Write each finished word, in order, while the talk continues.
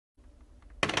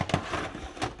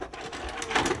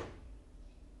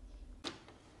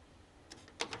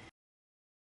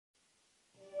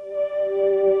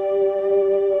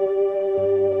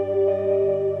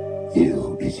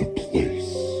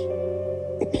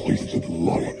place that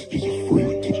light is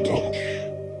afraid to touch,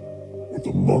 where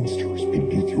the monsters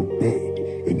beneath your bed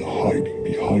and hiding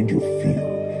behind your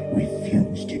fear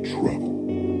refuse to travel.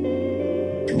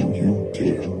 Do you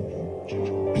dare?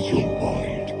 Is your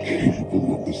mind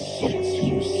capable of the sights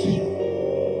you will see?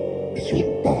 Is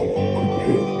your body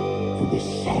prepared for the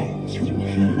sounds you will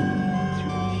hear?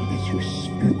 Is your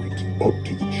spirit up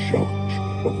to the challenge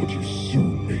of what you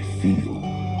soon may feel?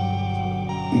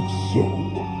 If so,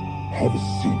 have a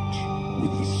seat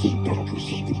with the seductress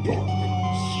of the dark,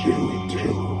 Sarah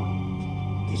Terror,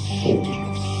 the Sultan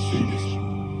of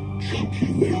Sadism, Chunky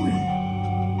Larry,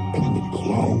 and the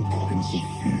Clown Prince of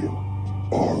Fear,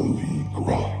 Arlie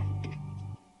Grind.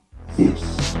 This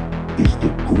is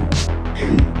the Ghoul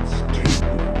Kids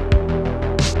Table.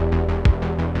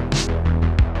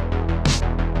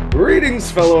 Greetings,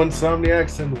 fellow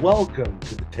insomniacs, and welcome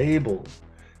to the table.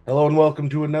 Hello and welcome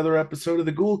to another episode of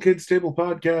the Ghoul Kids Table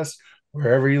podcast,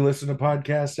 wherever you listen to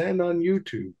podcasts and on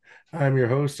YouTube. I'm your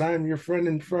host, I'm your friend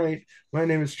in fright. My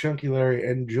name is Chunky Larry,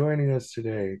 and joining us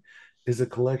today is a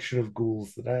collection of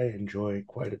ghouls that I enjoy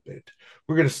quite a bit.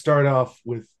 We're going to start off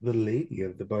with the lady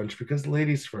of the bunch, because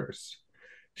ladies first.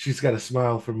 She's got a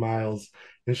smile for miles,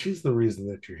 and she's the reason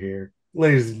that you're here.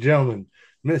 Ladies and gentlemen,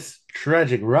 Miss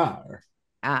Tragic Rar.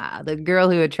 Ah, the girl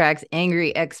who attracts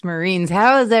angry ex-Marines.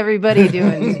 How is everybody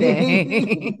doing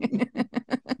today?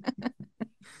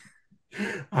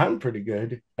 I'm pretty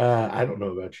good. I don't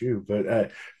know about you,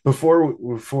 but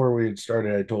before we had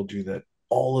started, I told you that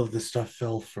all of the stuff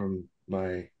fell from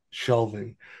my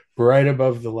shelving right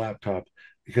above the laptop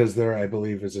because there, I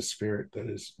believe, is a spirit that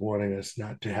is wanting us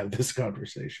not to have this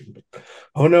conversation. But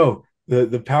oh no,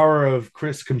 the power of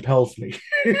Chris compels me,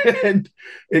 and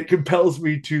it compels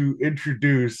me to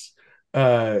introduce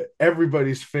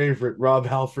everybody's favorite Rob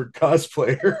Halford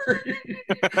cosplayer.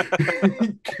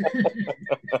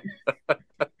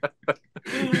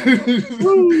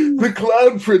 The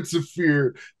Clown Prince of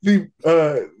Fear, the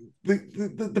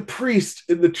priest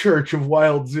in the Church of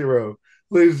Wild Zero.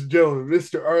 Ladies and gentlemen,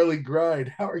 Mr. Arlie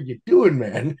Grind, how are you doing,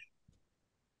 man?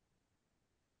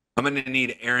 I'm going to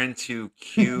need Aaron to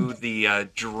cue the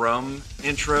drum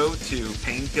intro to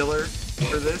Painkiller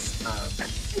for this.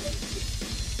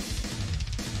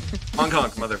 Honk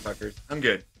honk, motherfuckers. I'm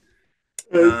good.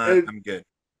 I'm good.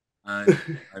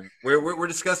 We're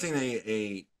discussing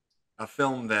a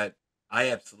film that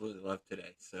I absolutely love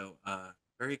today. So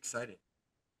very excited.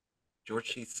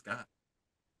 George C. Scott.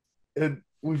 And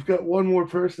we've got one more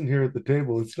person here at the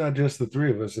table. It's not just the three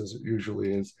of us as it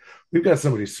usually is. We've got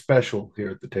somebody special here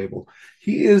at the table.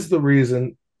 He is the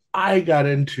reason I got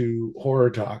into horror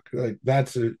talk. Like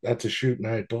that's a shoot, and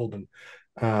I had told him.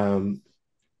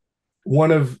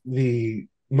 One of the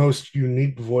most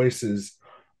unique voices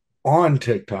on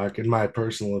TikTok, in my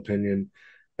personal opinion,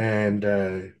 and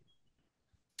the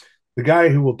guy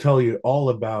who will tell you all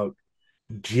about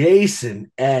Jason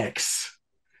X.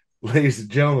 Ladies and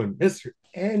gentlemen, Mr.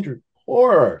 Andrew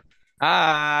Horror.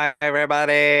 Hi,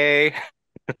 everybody.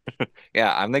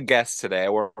 Yeah, I'm the guest today. I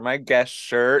wore my guest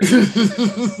shirt.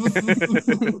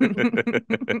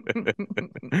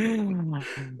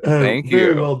 Thank you.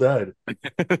 Very well done.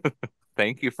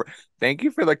 Thank you for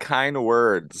the kind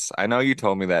words. I know you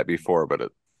told me that before,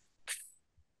 but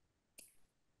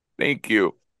thank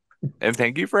you. And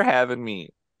thank you for having me.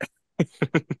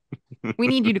 We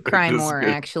need you to cry more,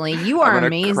 actually. You are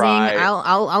amazing. Cry.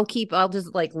 I'll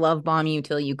just like love bomb you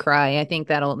till you cry. I think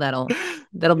that'll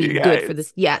be good for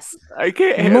this. Yes. I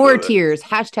can't more tears.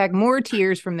 Hashtag more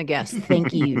tears from the guest.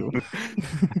 Thank you.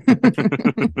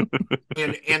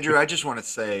 And Andrew, I just want to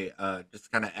say,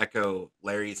 just kind of echo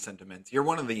Larry's sentiments. You're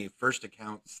one of the first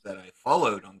accounts that I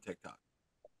followed on TikTok,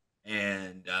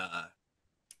 and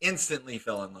instantly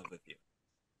fell in love with you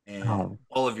and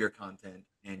all of your content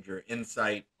and your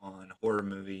insight on horror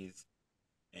movies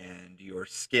and your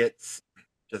skits.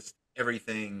 Just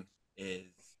everything is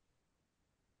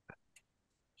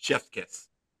chef's kiss.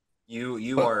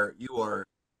 You are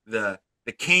the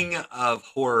king of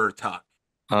horror talk.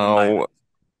 Oh.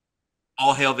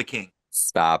 All hail the king.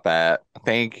 Stop it.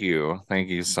 Thank you. Thank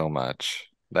you so much.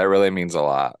 That really means a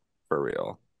lot, for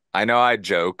real. I know I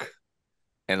joke,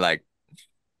 and like,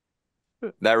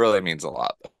 that really means a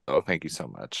lot, though. Thank you so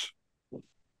much.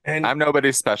 And I'm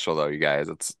nobody special, though, you guys.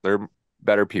 There are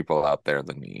better people out there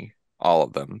than me. All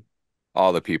of them.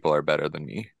 All the people are better than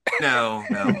me. No.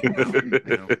 Not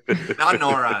in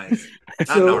our eyes.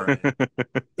 Not in our eyes.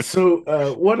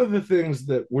 So one of the things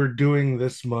that we're doing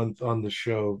this month on the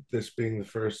show, this being the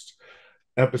first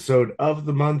episode of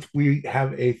the month, we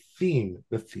have a theme.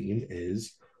 The theme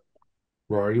is,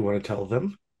 Rory, you want to tell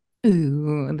them?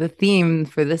 Ooh, the theme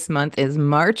for this month is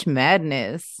March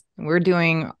Madness. We're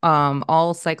doing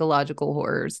all psychological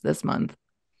horrors this month.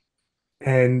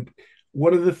 And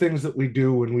one of the things that we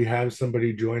do when we have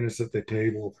somebody join us at the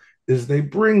table is they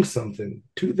bring something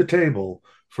to the table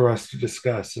for us to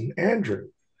discuss. And Andrew,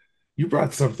 you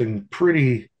brought something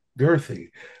pretty girthy,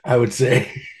 I would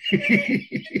say.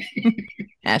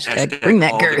 Hashtag bring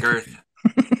that all girth. the girth.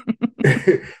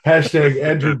 Hashtag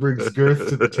Andrew brings girth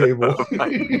to the table.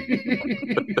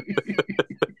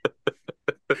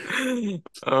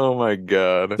 Oh my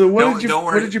God. So Don't what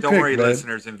worry, did you don't pick, worry, man?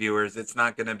 listeners and viewers. It's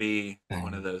not going to be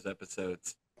one of those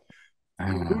episodes.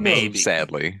 Maybe.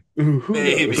 Sadly. Ooh, who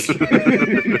Maybe. knows?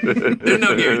 There's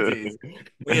no guarantees.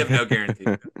 We have no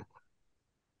guarantees.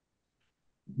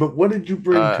 But what did you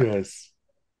bring to us?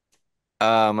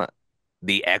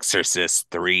 The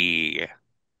Exorcist III.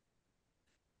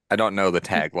 I don't know the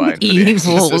tagline for The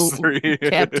Evil Exorcist 3.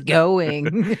 kept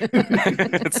going.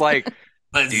 It's like,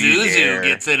 But do you Zuzu dare?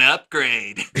 gets an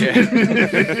upgrade. Yeah.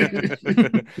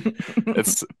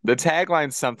 It's the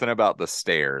tagline's something about the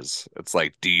stairs. It's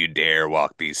like, do you dare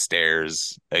walk these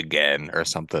stairs again, or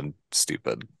something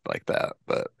stupid like that.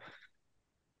 But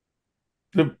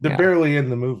They're yeah. barely in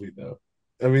the movie, though.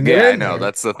 I mean, Yeah, they're I in know there.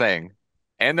 that's the thing.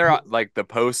 And they're like the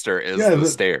poster is Yeah, the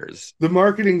stairs. The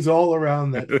marketing's all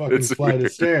around that fucking It's flight of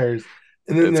weird. stairs,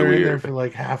 and then It's they're in there weird. for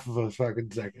like half of a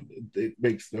fucking second. It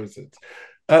makes no sense.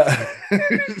 Uh,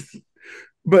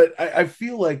 but I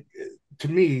feel like, to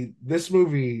me, this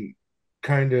movie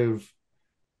kind of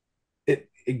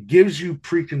it gives you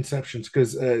preconceptions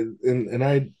because and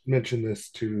I mentioned this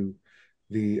to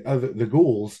the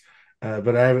ghouls,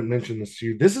 but I haven't mentioned this to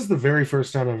you. This is the very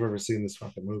first time I've ever seen this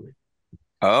fucking movie.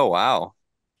 Oh wow.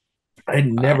 I'd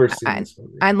never seen I, this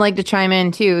movie. I'd like to chime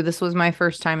in too. This was my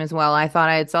first time as well. I thought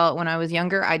I had saw it when I was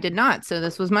younger. I did not. So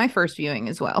this was my first viewing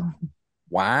as well.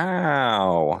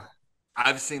 Wow.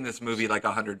 I've seen this movie like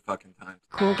 100 fucking times.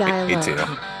 Cool guy Me alert. too.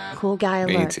 Cool guy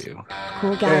Me alert. too.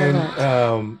 Cool guy And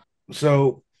alert.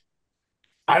 so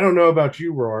I don't know about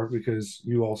you, Roar, because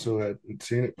you also hadn't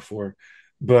seen it before,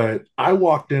 but I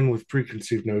walked in with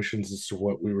preconceived notions as to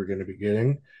what we were going to be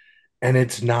getting, and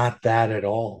it's not that at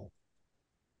all.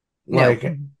 No.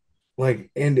 Like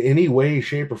in any way,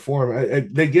 shape, or form.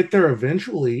 They get there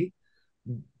eventually.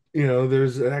 You know,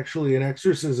 there's actually an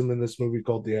exorcism in this movie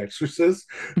called The Exorcist,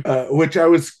 which I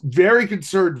was very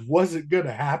concerned wasn't going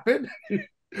to happen.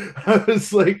 I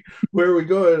was like, "Where are we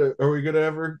going? Are we going to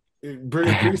ever bring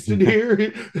a priest in here?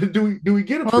 Do we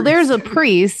get a Well, priest?" there's a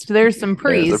priest. There's some There's a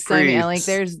priests. I mean, like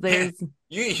priest. there's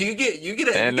You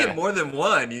get more than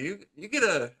one. You get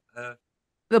a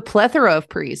the plethora of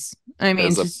priests. I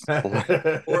mean, There's a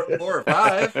just four or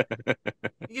five.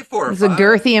 You get 4 or it's a 5.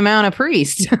 girthy amount of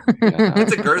priests.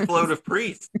 It's a girth load of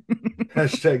priests.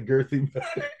 Hashtag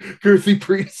girthy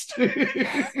priest.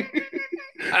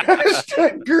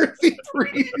 Hashtag girthy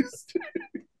priest.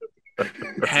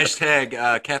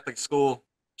 Hashtag Catholic school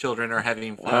children are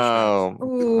having flashbacks. Oh,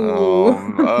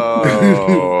 Ooh. oh,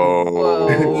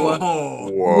 Whoa.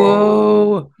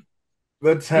 Whoa.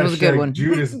 That's That was a good hashtag one.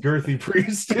 Judas girthy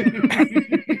priest.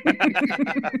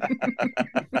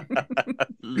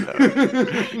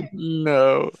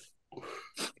 no.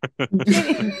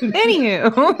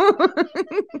 Anywho.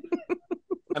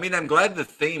 I mean, I'm glad the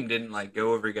theme didn't like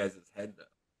go over you guys' head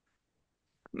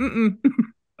though. Mm-mm.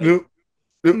 Nope.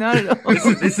 Not at all.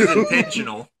 This is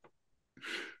intentional.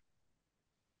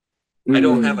 I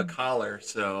don't have a collar,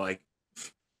 so like.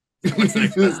 What's the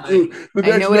next best thing?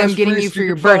 I know what I'm getting you for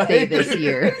your birthday this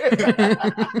year.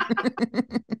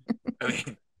 I mean,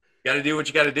 you got to do what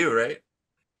you got to do, right?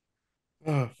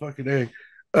 Oh, fucking A.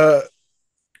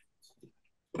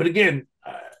 But again,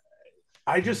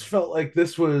 I just felt like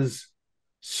this was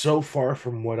so far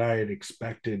from what I had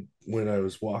expected when I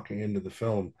was walking into the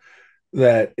film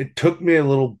that it took me a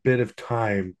little bit of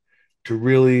time to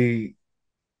really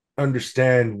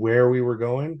understand where we were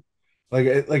going. Like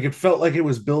it felt like it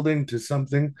was building to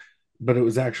something, but it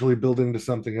was actually building to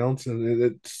something else, and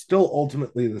it's still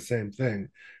ultimately the same thing.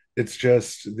 It's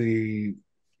just the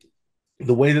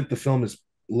way that the film is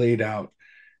laid out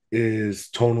is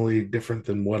totally different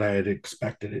than what I had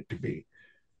expected it to be.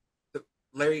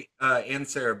 Larry and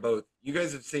Sarah both. You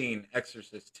guys have seen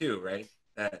Exorcist II, right?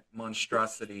 That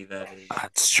monstrosity that is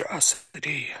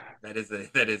Monstrosity. that is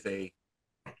a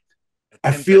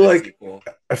I feel like sequel.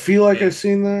 I've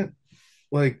seen that.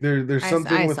 Like there's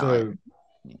something I with saw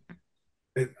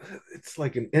it's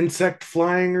like an insect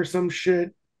flying or some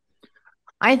shit.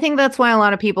 I think that's why a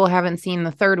lot of people haven't seen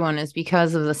the third one is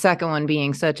because of the second one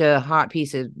being such a hot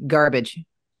piece of garbage.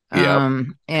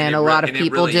 And a lot of and it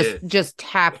people really just is. just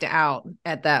tapped out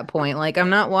at that point. Like, I'm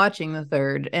not watching the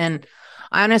third. And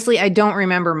honestly, I don't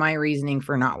remember my reasoning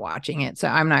for not watching it, so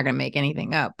I'm not gonna make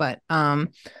anything up. But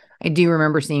I do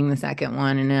remember seeing the second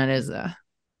one, and that is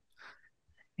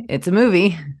it's a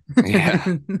movie.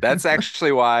 Yeah. That's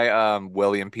actually why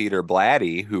William Peter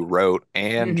Blatty, who wrote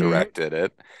and Mhm. directed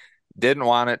it, didn't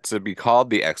want it to be called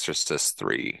The Exorcist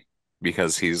III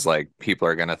because he's like, people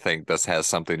are going to think this has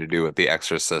something to do with The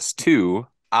Exorcist II, Mhm.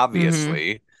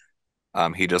 obviously.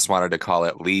 He just wanted to call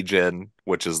it Legion,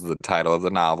 which is the title of the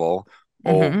novel,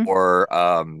 Mhm. or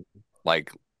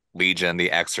like Legion the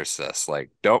Exorcist.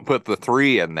 Like, don't put the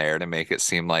three in there to make it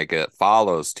seem like it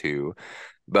follows two.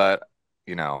 But,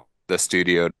 the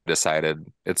studio decided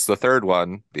it's the third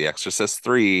one, The Exorcist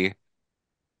III,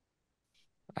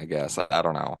 I guess. I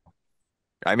don't know.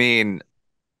 I mean,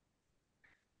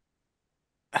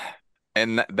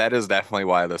 and that is definitely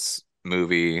why this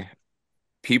movie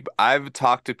people I've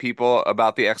talked to people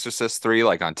about The Exorcist 3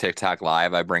 like on TikTok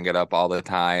Live. I bring it up all the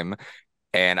time.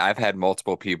 And I've had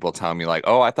multiple people tell me like,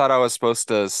 "Oh, I thought I was supposed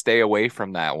to stay away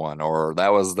from that one or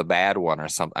that was the bad one or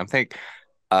something."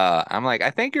 I'm like, "I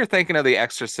think you're thinking of The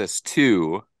Exorcist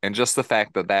 2 and just the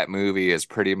fact that that movie is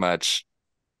pretty much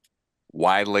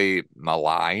widely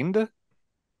maligned.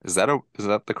 Is that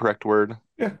the correct word?"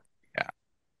 Yeah.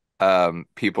 Yeah.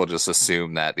 People just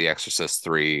assume that The Exorcist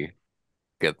 3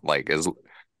 get like is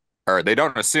or they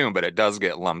don't assume, but it does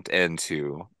get lumped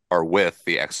into or with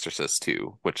The Exorcist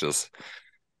 2, which is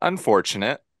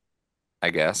unfortunate, I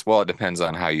guess. Well, it depends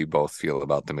on how you both feel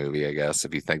about the movie, I guess,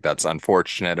 if you think that's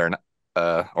unfortunate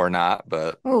or not,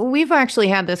 but Well, we've actually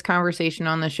had this conversation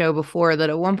on the show before that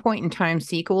at one point in time,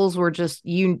 sequels were just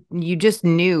you just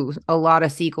knew a lot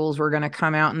of sequels were going to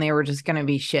come out and they were just going to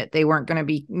be shit. They weren't going to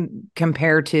be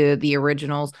compared to the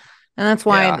originals. And that's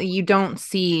why yeah. you don't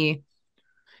see,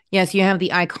 yes, you have the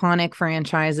iconic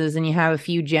franchises and you have a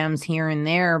few gems here and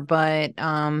there, but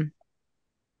I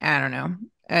don't know.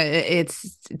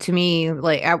 It's to me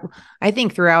like I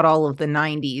think throughout all of the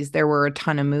 90s there were a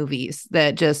ton of movies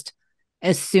that just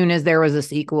as soon as there was a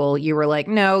sequel you were like,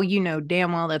 no, you know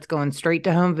damn well that's going straight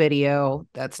to home video,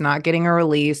 that's not getting a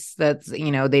release, that's they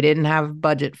didn't have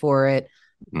budget for it.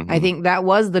 I Hmm. think that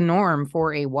was the norm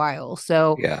for a while,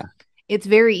 so Yeah. it's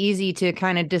very easy to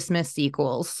kind of dismiss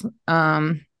sequels,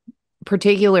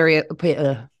 particularly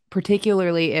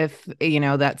particularly if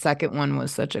that second one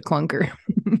was such a clunker.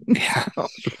 Yeah. So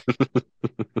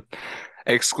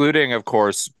Excluding, of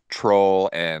course, Troll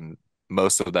and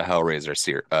most of the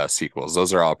Hellraiser sequels.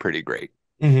 Those are all pretty great.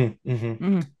 Mm-hmm. Mm-hmm.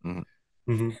 mhm. Mhm.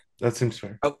 Mm-hmm. That seems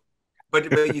fair. Oh, but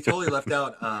you totally left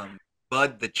out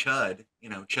Bud the Chud.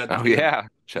 Chud Oh 2. yeah,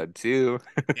 Chud 2.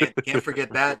 Can't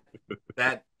forget that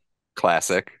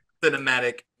Classic.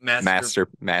 cinematic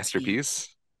masterpiece. Masterpiece.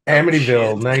 Oh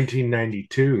Amityville, shit!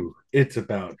 1992. It's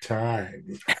about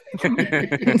time.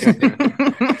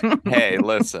 Hey,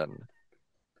 listen.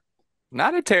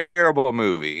 Not a terrible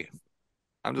movie.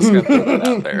 I'm just gonna throw that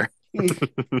out there.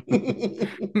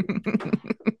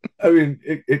 I mean,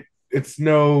 it's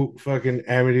no fucking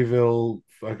Amityville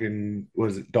fucking,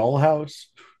 was it Dollhouse?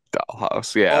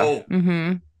 Dollhouse, yeah. Oh,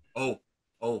 Mhm. oh,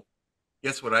 oh!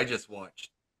 Guess what I just watched?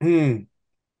 Hmm.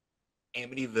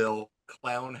 Amityville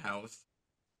Clown House.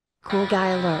 Cool guy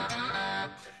alert.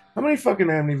 How many fucking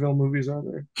Amityville movies are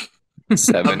there? 1,000,000.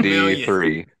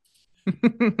 73.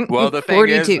 Well, the thing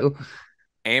is, 42.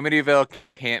 Amityville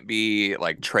can't be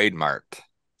like trademarked.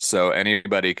 So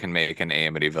anybody can make an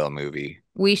Amityville movie.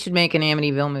 We should make an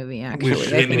Amityville movie, We actually.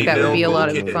 should I think make that an would be a Amityville lot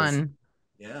Cool of Amityville Kids. movie. fun.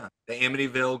 Yeah, the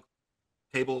Amityville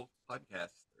Table Podcast.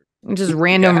 Just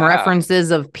random Yeah.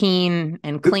 references of peen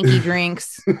and clinky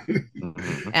drinks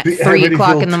Mhm. at The 3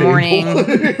 o'clock Amityville in the table. morning.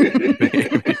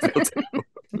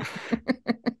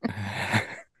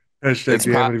 Hashtag It's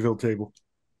the Amityville table.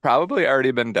 probably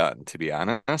already been done, to be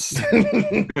honest.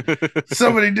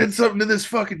 Somebody did something to this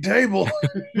fucking table.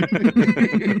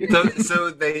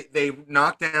 So they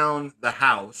knock down the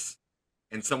house,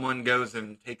 and someone goes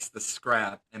and takes the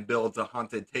scrap and builds a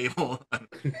haunted table.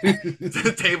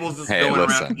 The table's just Hey, going around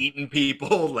listen. eating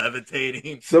people,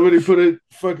 levitating. Somebody put a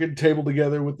fucking table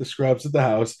together with the scraps at the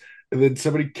house, and then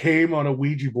somebody came on a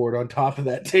Ouija board on top of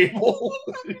that table.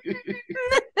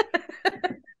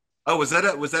 Oh, was that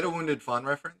a Wounded Fawn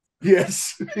reference?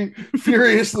 Yes,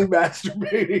 furiously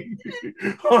masturbating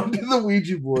onto the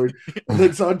Ouija board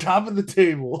that's on top of the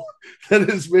table that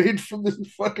is made from the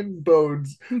fucking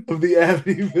bones of the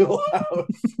Amityville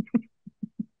house.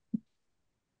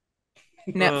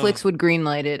 Netflix would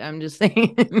greenlight it. I'm just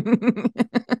saying.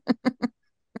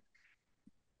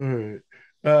 All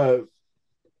right.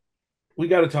 We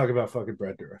got to talk about fucking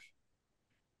Brad Dourif.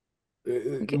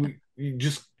 Okay.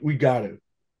 we got to.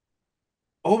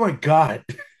 Oh my God.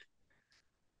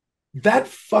 That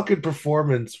fucking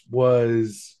performance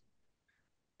was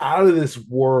out of this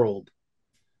world.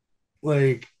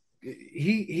 Like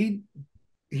he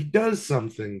does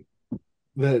something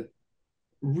that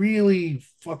really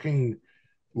fucking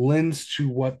lends to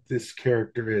what this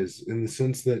character is, in the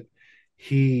sense that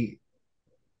he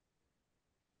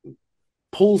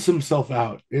pulls himself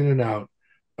out in and out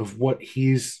of what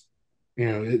he's,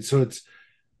 so it's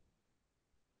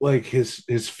like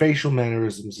his facial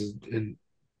mannerisms and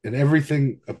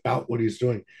everything about what he's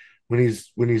doing. When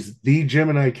he's the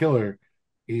Gemini killer,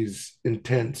 he's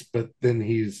intense, but then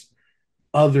he's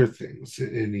other things,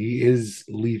 and he is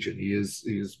Legion. He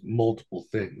is multiple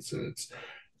things, and it's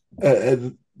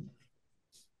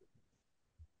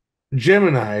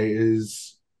Gemini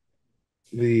is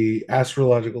the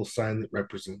astrological sign that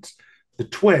represents the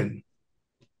twin,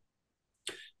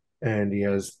 and he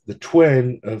has the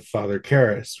twin of Father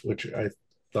Karras, which I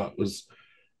thought was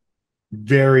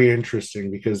very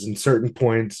interesting, because in certain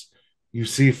points you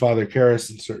see Father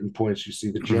Karras, in certain points you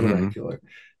see the Gemini killer,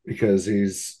 because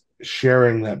he's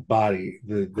sharing that body,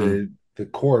 the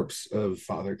corpse of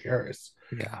Father Karras.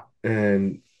 Yeah.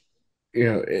 And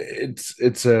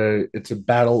it's a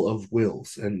battle of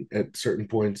wills, and at certain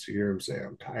points you hear him say,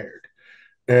 "I'm tired,"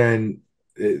 and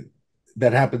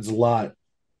that happens a lot,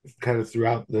 kind of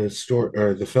throughout the story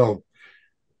or the film.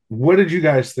 What did you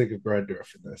guys think of Brad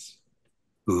Dourif in this?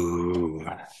 Ooh.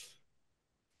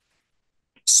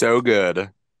 So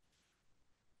good.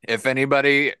 If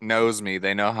anybody knows me,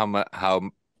 they know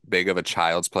how big of a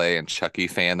Child's Play and Chucky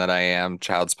fan that I am.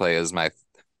 Child's Play is my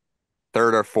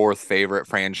third or fourth favorite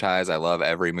franchise. I love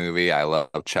every movie. I love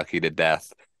Chucky to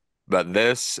death. But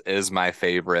this is my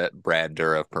favorite Brad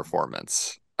Dourif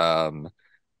performance.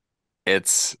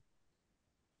 It's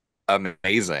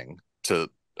amazing, to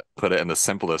put it in the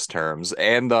simplest terms.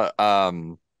 And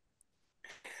the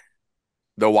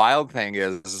wild thing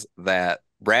is that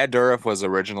Brad Dourif was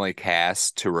originally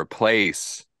cast to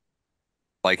replace,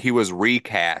 like he was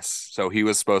recast, so he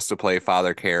was supposed to play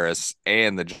Father Karras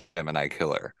and the Gemini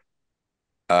Killer.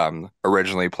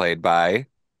 Originally played by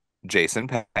Jason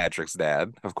Patrick's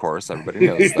dad, of course, everybody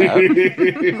knows that.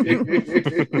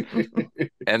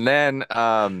 And then,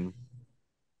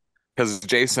 because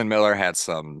Jason Miller had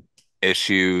some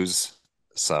issues,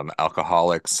 some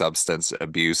alcoholic substance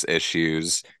abuse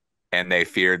issues, and they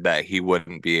feared that he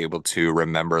wouldn't be able to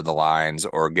remember the lines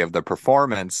or give the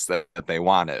performance that they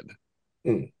wanted.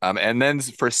 And then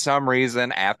for some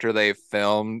reason, after they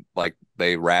filmed, like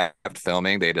they wrapped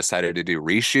filming, they decided to do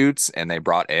reshoots, and they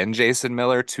brought in Jason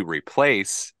Miller to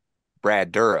replace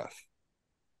Brad Dourif.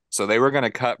 So they were going to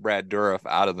cut Brad Dourif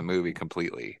out of the movie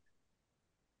completely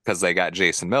because they got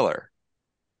Jason Miller.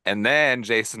 And then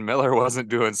Jason Miller wasn't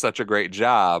doing such a great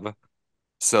job.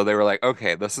 So they were like,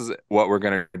 okay, this is what we're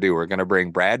going to do. We're going to bring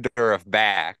Brad Dourif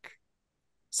back.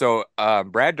 So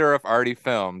Brad Dourif already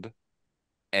filmed,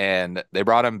 and they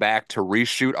brought him back to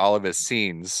reshoot all of his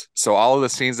scenes. So all of the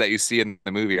scenes that you see in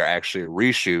the movie are actually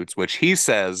reshoots, which he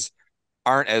says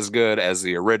aren't as good as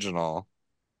the original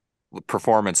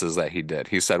performances that he did.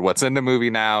 He said what's in the movie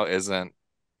now isn't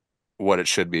what it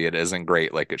should be. It isn't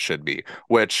great like it should be,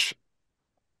 which,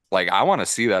 like, I want to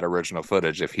see that original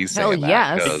footage if he's Hell saying that,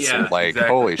 yes. because Yeah, like exactly.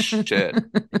 holy shit.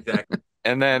 Exactly.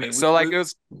 And then I mean, so like it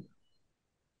was,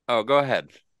 oh, go ahead.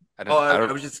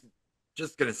 I was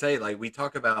just gonna say, like, we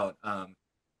talk about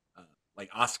like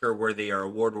Oscar worthy or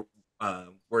award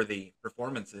worthy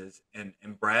performances, and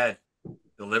Brad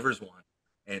delivers one,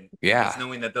 and Yeah. just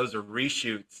knowing that those are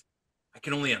reshoots, I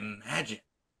can only imagine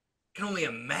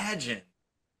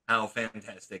how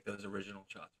fantastic those original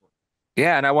shots were.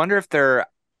 Yeah, and I wonder if they're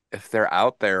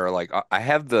out there. Like I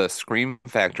have the Scream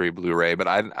Factory Blu-ray, but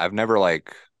I've never,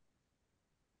 like,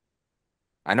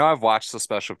 I know I've watched the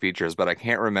special features, but I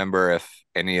can't remember if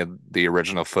any of the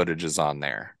original footage is on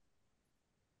there.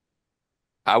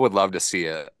 I would love to see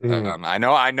it. I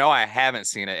know I haven't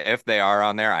seen it. If they are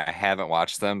on there, I haven't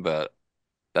watched them, but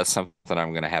that's something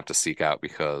I'm gonna have to seek out,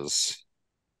 because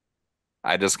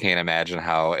I just can't imagine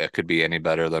how it could be any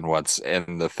better than what's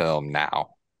in the film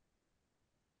now.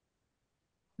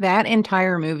 That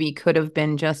entire movie could have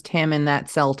been just him in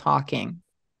that cell talking.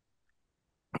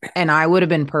 And I would have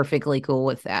been perfectly cool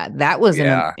with that. That was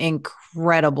Yeah. an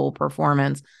incredible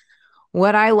performance.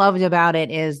 What I loved about it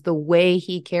is the way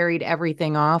he carried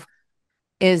everything off,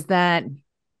 is that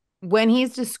when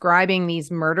he's describing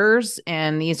these murders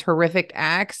and these horrific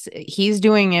acts, he's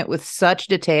doing it with such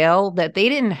detail that they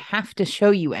didn't have to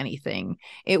show you anything.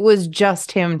 It was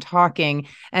just him talking.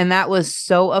 And that was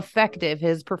so effective.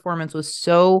 His performance was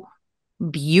so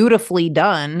beautifully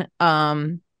done.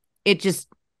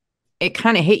 It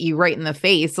kind of hit you right in the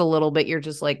face a little bit. You're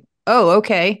just like, oh,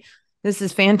 okay, this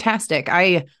is fantastic.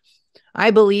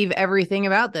 I believe everything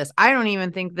about this. I don't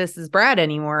even think this is Brad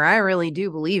anymore. I really do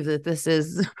believe that this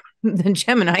is the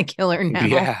Gemini killer now.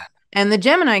 Yeah. And the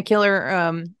Gemini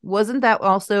killer, wasn't that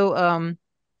also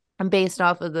based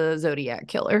off of the Zodiac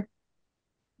killer?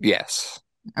 Yes.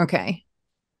 Okay.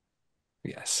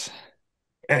 Yes.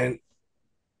 And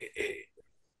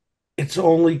it's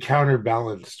only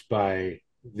counterbalanced by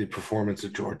the performance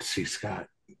of George C. Scott,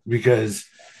 because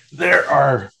there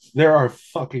are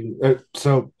fucking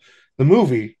so the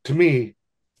movie, to me,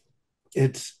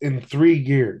 it's in three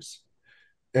gears,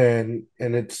 and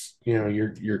it's,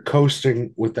 you're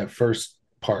coasting with that first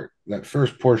part. That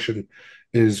first portion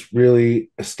is really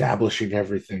establishing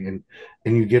everything,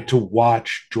 and you get to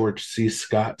watch George C.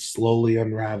 Scott slowly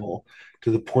unravel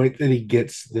to the point that he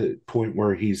gets the point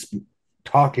where he's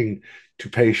talking to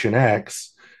patient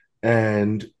X,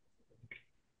 and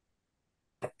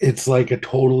it's like a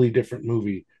totally different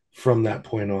movie from that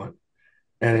point on,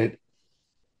 and it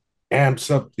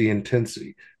amps up the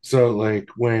intensity. So like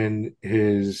when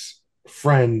his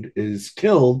friend is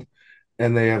killed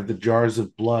and they have the jars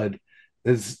of blood,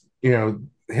 is,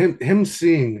 him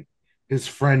seeing his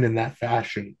friend in that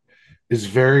fashion is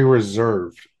very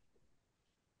reserved.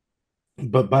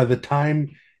 But by the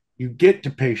time you get to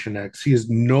patient X, he is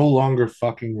no longer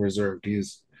fucking reserved. He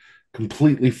is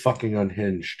completely fucking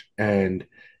unhinged, and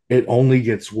it only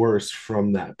gets worse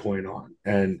from that point on.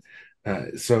 And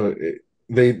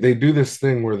they do this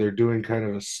thing where they're doing kind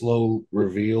of a slow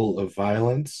reveal of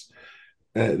violence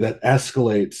that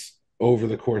escalates over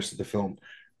the course of the film,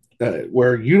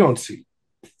 where you don't see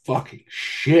fucking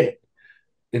shit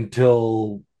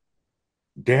until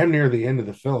damn near the end of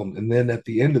the film, and then at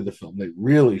the end of the film they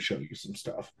really show you some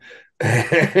stuff.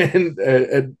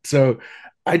 And so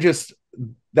I just,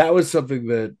 that was something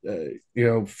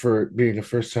that, for being a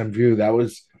first time view, that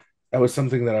was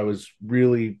something that I was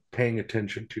really paying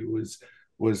attention to,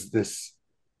 was this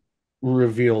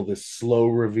reveal, this slow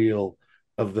reveal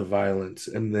of the violence.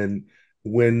 And then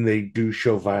when they do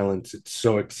show violence, it's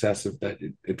so excessive that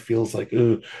it feels like,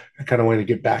 ugh, I kind of want to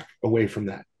get back away from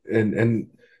that. And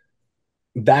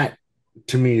that,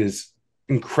 to me, is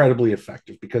incredibly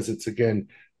effective, because it's, again,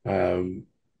 the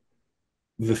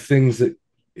things that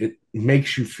it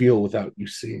makes you feel without you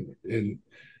seeing it,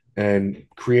 and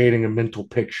creating a mental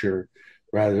picture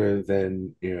rather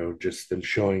than, just them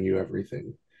showing you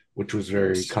everything, which was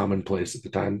very commonplace at the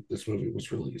time this movie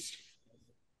was released.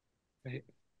 Right.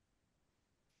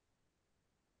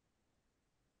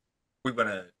 We want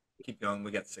to keep going.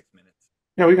 We got 6 minutes.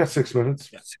 Yeah, we got 6 minutes.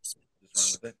 Yeah, just run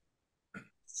with it.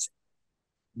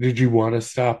 Did you want to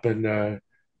stop and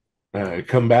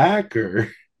come back, or?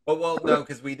 Well, no,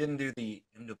 because we didn't do the.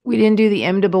 We didn't do the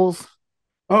MDibles.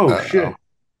 Oh Uh-oh. shit!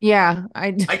 Yeah,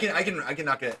 I can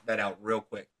knock that out real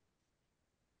quick.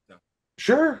 So.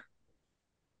 Sure.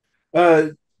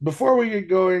 Before we get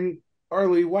going,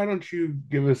 Arlie, why don't you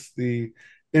give us the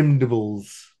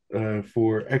imdables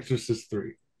for Exorcist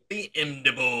III? The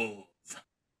Imdables.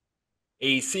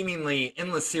 A seemingly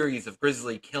endless series of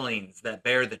grisly killings that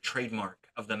bear the trademark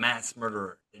of the mass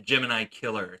murderer, the Gemini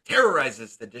killer,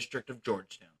 terrorizes the district of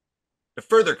Georgetown. To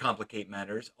further complicate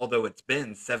matters, although it's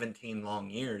been 17 long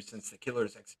years since the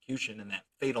killer's execution and that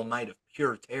fatal night of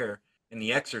pure terror in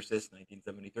The Exorcist,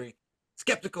 1973,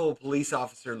 skeptical police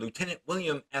officer Lieutenant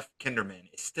William F.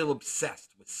 Kinderman is still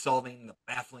obsessed with solving the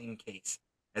baffling case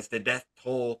as the death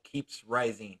toll keeps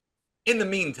rising. In the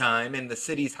meantime, in the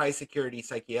city's high-security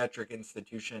psychiatric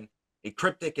institution, a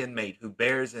cryptic inmate who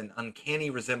bears an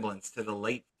uncanny resemblance to the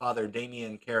late Father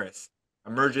Damien Karras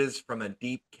emerges from a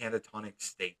deep catatonic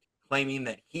state, claiming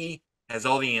that he has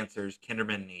all the answers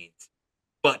Kinderman needs.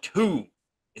 But who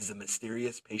is the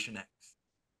mysterious Patient X?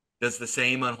 Does the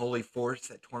same unholy force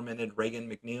that tormented Reagan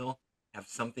McNeil have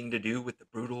something to do with the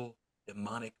brutal,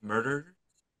 demonic murders?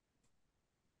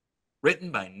 Written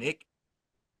by Nick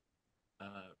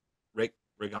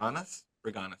Reganis?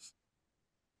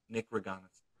 Nick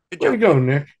Reganis. Good Way job, to go,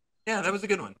 Nick. Nick. Yeah, that was a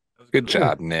good one. Good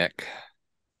job, Nick.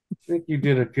 I think you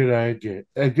did a good idea.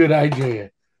 A good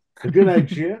idea. A good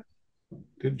idea.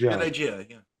 Good job. Good idea,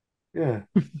 yeah. Yeah,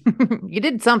 You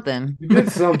did something. you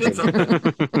did something. You did something.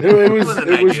 It was Wasn't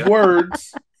an it was idea.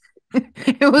 words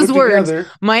It was put words. together.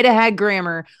 Might have had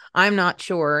grammar. I'm not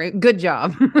sure. Good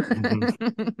job.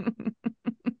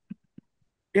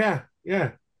 Yeah,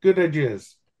 good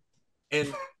ideas.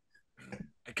 And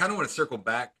I kind of want to circle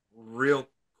back real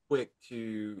quick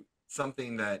to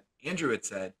something that Andrew had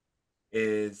said,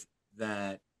 is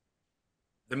that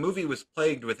the movie was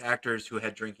plagued with actors who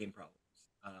had drinking problems.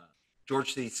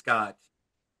 George C. Scott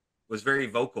was very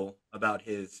vocal about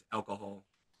his alcohol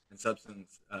and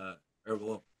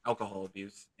alcohol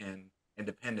abuse and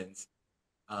dependence.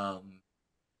 Um,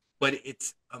 but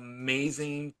it's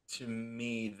amazing to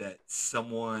me that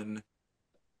someone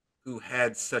who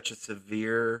had such a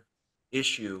severe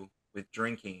issue with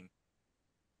drinking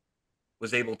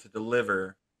was able to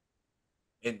deliver,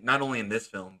 not only in this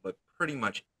film, but pretty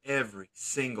much every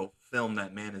single film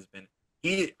that man has been.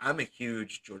 I'm a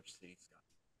huge George C. Scott,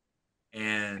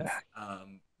 and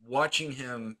watching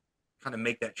him kind of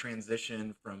make that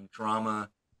transition from drama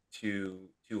to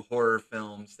horror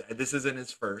films. This isn't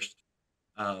his first.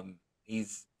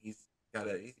 He's got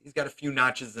a few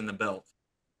notches in the belt,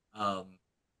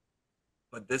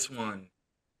 but this one,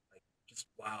 like, just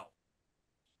wow.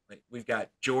 Like, we've got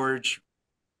George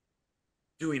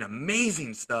doing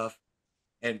amazing stuff,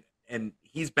 and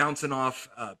he's bouncing off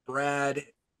Brad,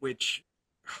 which,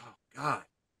 oh god,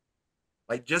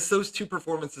 like, just those two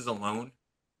performances alone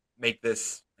make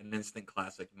this an instant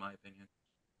classic, in my opinion.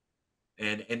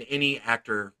 And any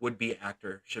actor, would be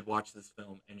actor, should watch this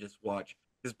film and just watch,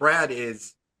 because Brad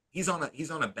he's on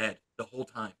a bed the whole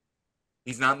time.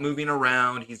 He's not moving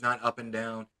around. He's not up and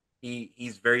down.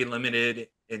 He's very limited,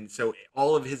 and so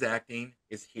all of his acting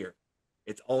is here.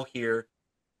 It's all here,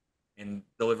 and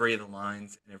delivery of the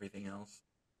lines and everything else.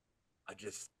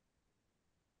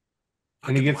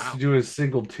 And he gets to do a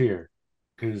single tear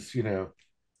because, you know,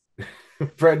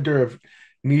 Fred Durf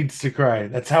needs to cry.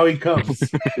 That's how he comes. Is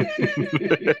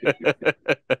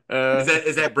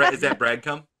that Brad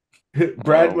come?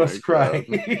 Brad must cry.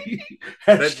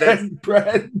 Hashtag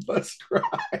Brad must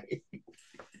cry.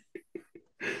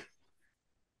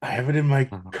 I have it in my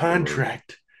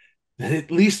contract that at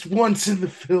least once in the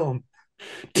film,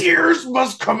 tears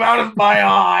must come out of my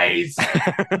eyes.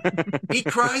 He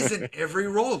cries in every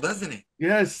role, doesn't he?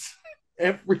 Yes.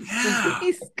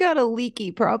 He's got a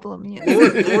leaky problem. Yeah.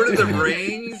 Lord of the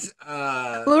Rings.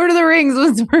 Lord of the Rings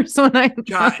was the first one I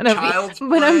thought of,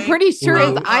 but I'm pretty sure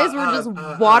his eyes were just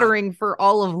watering for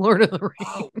all of Lord of the Rings.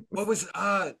 Oh, what was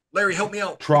Larry? Help me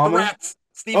out. Trauma. The Rats.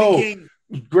 Stephen King.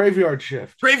 Graveyard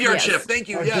Shift. Graveyard Shift. Thank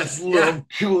you. I just love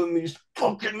killing these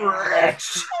fucking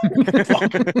rats.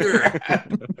 Fucking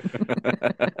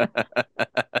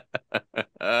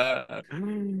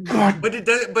God. But it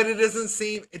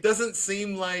doesn't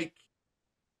seem like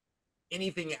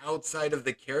anything outside of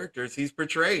the characters he's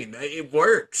portraying. It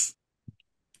works.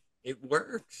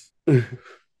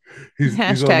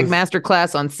 Hashtag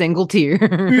masterclass on single tier.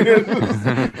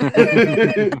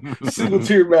 Single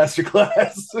tier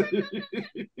masterclass.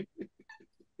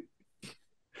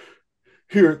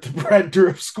 Here at the Brad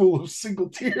Dourif School of Single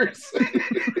Tiers.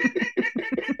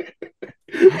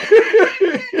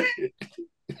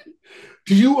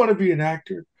 Do you want to be an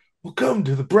actor? Well, come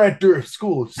to the Brad Dourif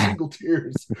School of Single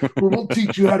Tiers, where we'll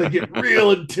teach you how to get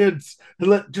real intense and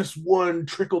let just one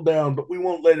trickle down, but we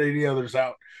won't let any others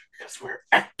out because we're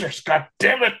actors,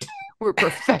 goddammit. We're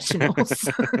professionals.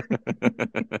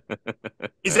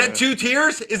 Is that 2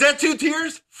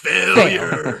 tiers?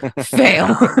 Failure.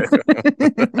 Fail.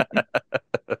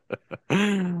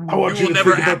 I want you will to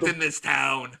never think act in this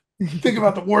town. Think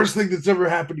about the worst thing that's ever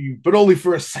happened to you, but only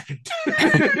for a second.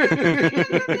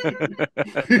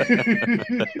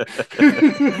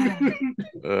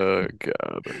 Oh,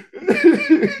 God.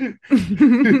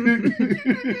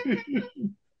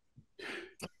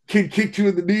 Kid kicked you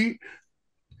in the knee,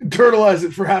 internalize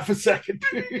it for half a second.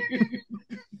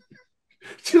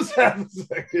 Just half a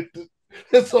second.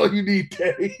 That's all you need,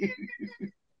 Teddy.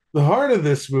 The heart of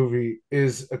this movie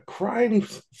is a crime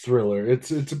thriller.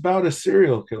 It's about a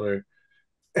serial killer.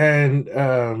 And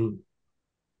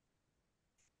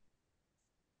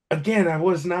again, I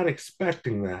was not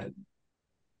expecting that.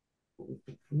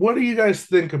 What do you guys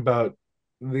think about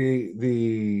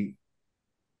the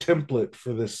template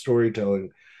for this storytelling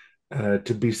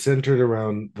to be centered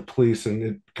around the police and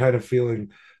it kind of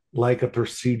feeling like a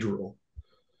procedural?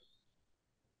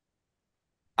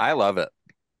 I love it.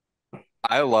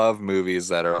 I love movies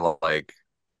that are like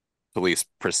police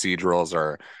procedurals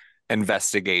or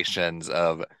investigations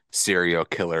of serial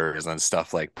killers and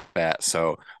stuff like that.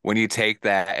 So when you take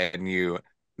that and you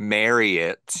marry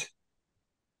it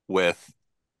with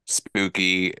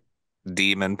spooky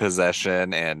demon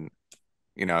possession and,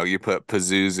 you know, you put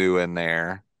Pazuzu in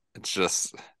there, it's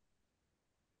just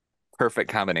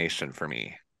perfect combination for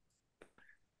me.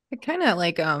 It kind of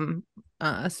like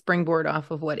springboard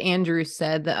off of what Andrew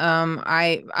said.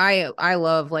 I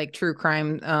love like true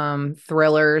crime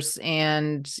thrillers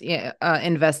and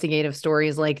investigative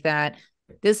stories like that.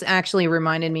 This actually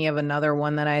reminded me of another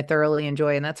one that I thoroughly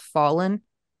enjoy, and that's Fallen.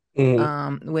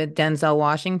 with Denzel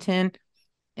Washington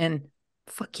and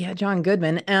fuck yeah, John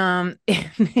Goodman.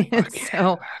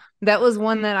 So that was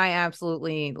one that I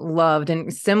absolutely loved,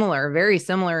 and very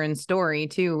similar in story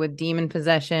too, with demon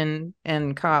possession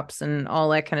and cops and all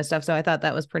that kind of stuff. So I thought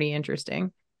that was pretty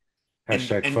interesting.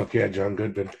 Hashtag And fuck yeah, John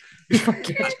Goodman. Fuck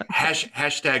yeah, John.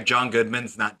 hashtag John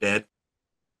Goodman's not dead.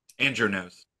 Andrew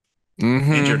knows.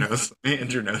 Mhm.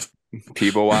 Andrew knows.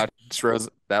 People watched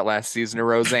that last season of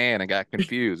Roseanne and got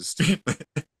confused.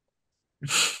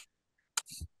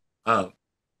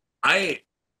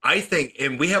 I think,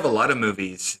 and we have a lot of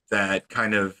movies that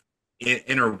kind of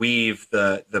interweave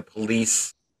the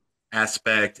police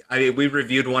aspect. I mean, we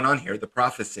reviewed one on here, The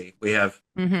Prophecy. We have,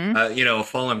 a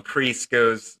fallen priest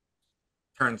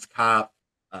turns cop.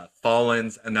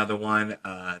 Fallen's another one.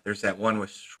 There's that one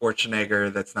with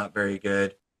Schwarzenegger that's not very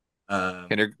good.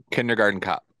 Kindergarten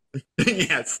Cop.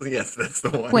 yes, that's the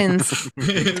one. Twins.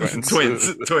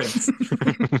 twins.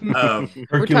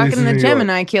 We're talking the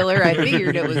Gemini killer. I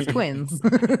figured it was twins.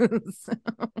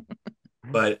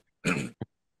 But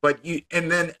you, and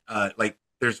then like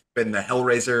there's been the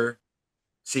Hellraiser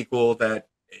sequel that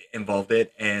involved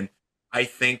it, and I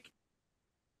think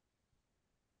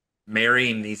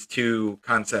marrying these two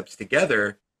concepts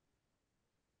together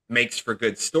makes for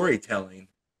good storytelling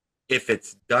if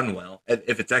it's done well,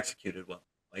 if it's executed well.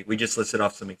 Like we just listed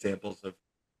off some examples of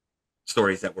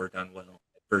stories that were done well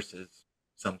versus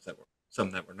some that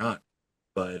were not.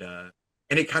 But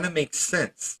and it kind of makes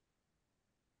sense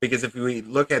because if we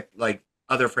look at like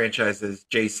other franchises,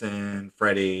 Jason,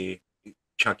 Freddy,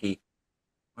 Chucky,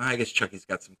 well, I guess Chucky's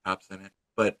got some cops in it,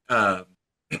 but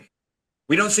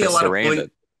we don't see a lot of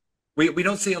we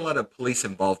don't see a lot of police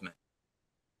involvement,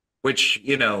 which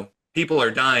people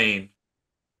are dying.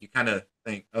 You kind of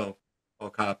think, oh, all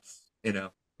cops,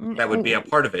 that would be a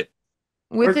part of it.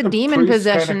 With the demon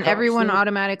possession, everyone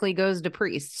automatically goes to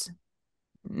priests.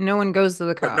 No one goes to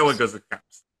the cops. No one goes to the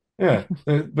cops. Yeah,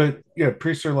 but yeah,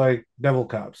 priests are like devil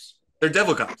cops. They're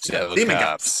devil cops. Demon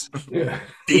cops. Yeah.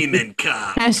 Demon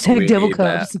cops. Hashtag devil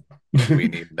cops. We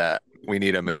need that. We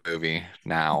need a movie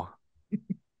now.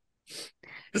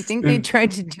 I think they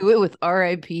tried to do it with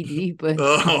R.I.P.D., but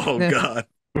oh god,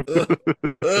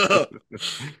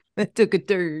 that took a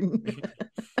turn.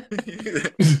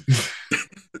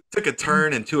 Took a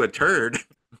turn into a turd.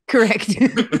 Correct.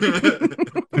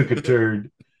 Took a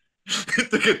turd.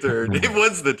 Took a turd. It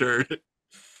was the turd.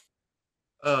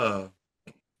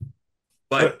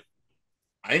 But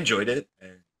I enjoyed it,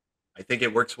 and I think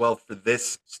it works well for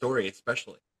this story,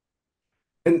 especially.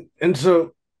 And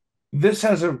so this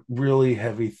has a really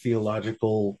heavy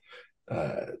theological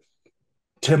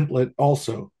template.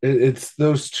 Also, it's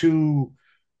those two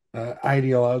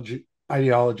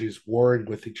ideologies warring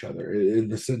with each other in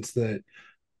the sense that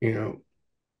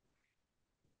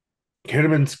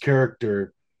Kinnaman's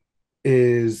character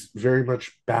is very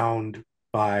much bound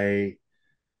by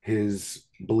his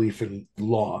belief in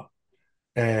law,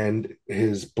 and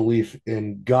his belief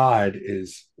in God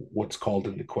is what's called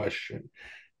into question.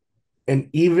 And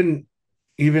even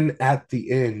at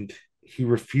the end, he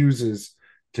refuses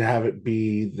to have it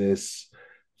be this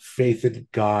faith in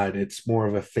God. It's more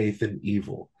of a faith in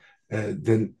evil,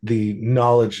 than the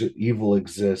knowledge that evil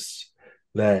exists.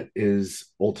 That is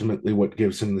ultimately what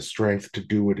gives him the strength to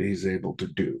do what he's able to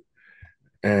do,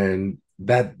 and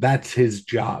that's his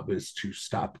job, is to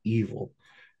stop evil.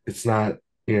 It's not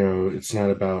it's not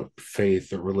about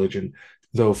faith or religion,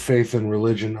 though faith and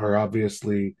religion are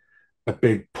obviously a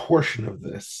big portion of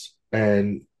this.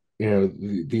 And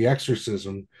the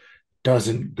exorcism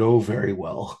doesn't go very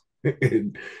well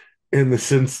in the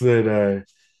sense that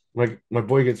my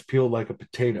boy gets peeled like a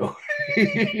potato.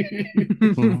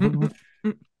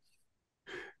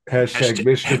 Hashtag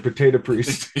Mr. Potato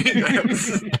Priest.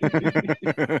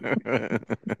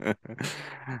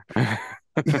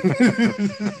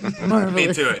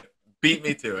 Beat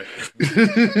me to it.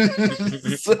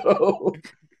 So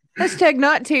hashtag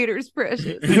not taters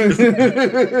precious.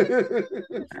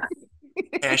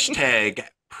 Hashtag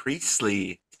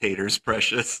priestly taters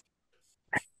precious.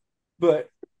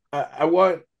 But I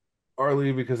want,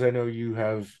 Arlie, because I know you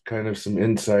have kind of some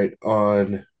insight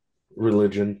on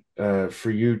religion, for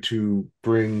you to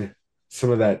bring some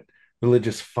of that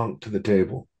religious funk to the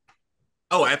table.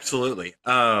 Oh, absolutely.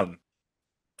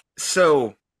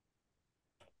 So,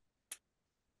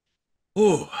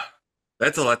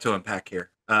 that's a lot to unpack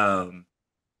here.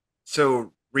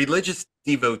 So religious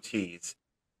devotees,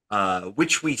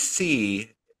 which we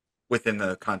see within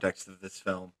the context of this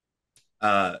film,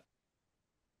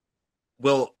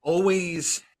 will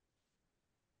always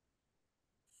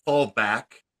fall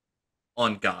back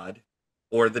on God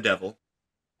or the devil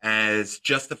as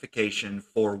justification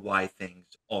for why things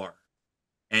are.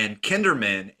 And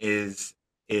Kinderman is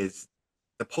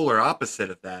the polar opposite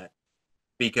of that,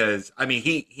 because I mean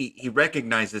he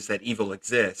recognizes that evil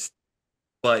exists,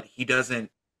 but he doesn't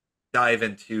dive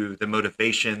into the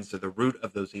motivations or the root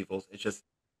of those evils. It's just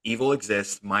evil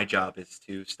exists. My job is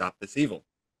to stop this evil.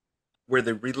 Where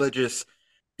the religious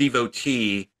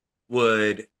devotee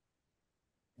would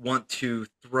want to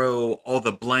throw all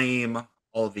the blame,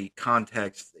 all the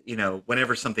context,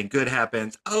 whenever something good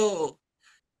happens, oh,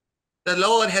 the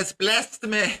Lord has blessed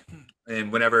me.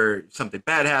 And whenever something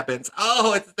bad happens,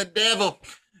 oh, it's the devil.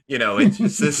 It's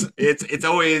just this, it's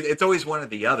always one or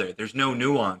the other. There's no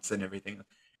nuance and everything.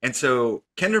 And so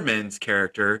Kinderman's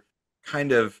character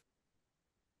kind of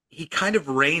he kind of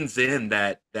reins in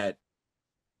that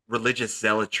religious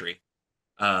zealotry,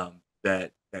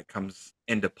 that comes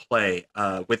into play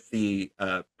with the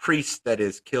priest that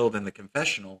is killed in the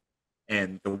confessional,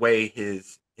 and the way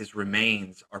his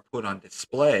remains are put on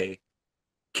display.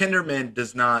 Kinderman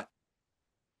does not,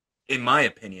 in my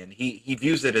opinion, he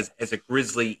views it as a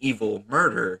grisly, evil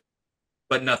murder,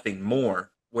 but nothing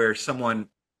more. Where someone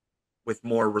with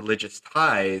more religious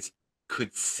ties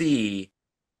could see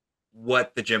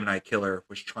what the Gemini killer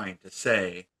was trying to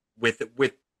say with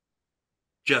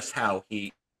just how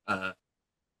he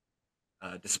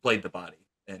displayed the body,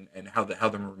 and how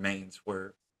the remains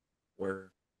were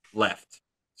left.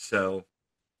 So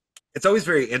it's always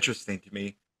very interesting to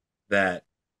me that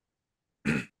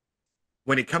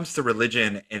when it comes to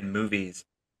religion in movies,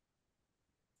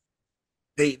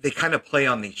 they kind of play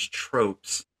on these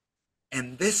tropes,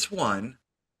 and this one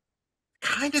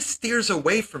kind of steers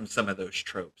away from some of those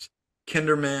tropes.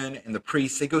 Kinderman and the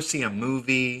priest, they go see a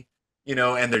movie,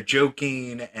 and they're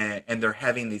joking, and they're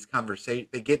having these conversations.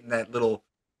 They get in that little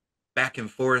back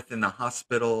and forth in the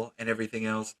hospital and everything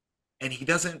else. And he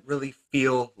doesn't really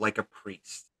feel like a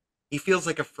priest. He feels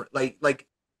like like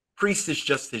priest is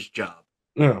just his job.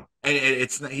 Yeah. And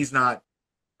he's not.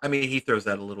 I mean, he throws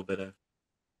out a little bit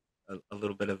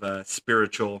of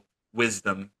spiritual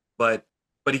wisdom, but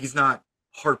he's not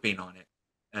harping on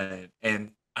it.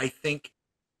 And I think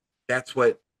that's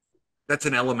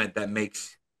an element that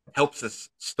helps this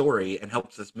story and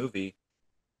helps this movie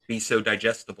be so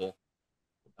digestible,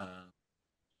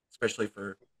 especially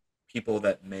for people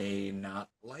that may not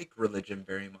like religion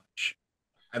very much.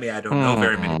 I mean, I don't know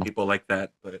very many people like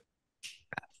that, but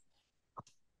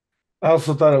I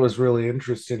also thought it was really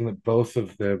interesting that both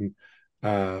of them,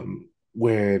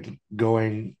 when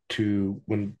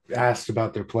asked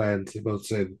about their plans, they both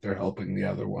say that they're helping the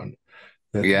other one.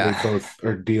 That they Yeah. both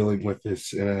are dealing with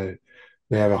this.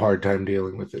 They have a hard time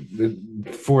dealing with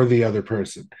it for the other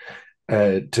person,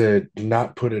 to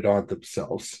not put it on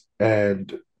themselves,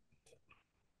 and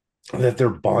that they're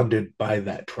bonded by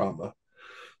that trauma.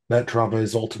 That trauma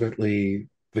is ultimately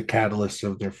the catalyst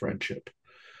of their friendship,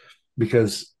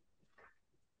 because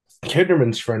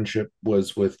Kinderman's friendship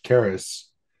was with Karis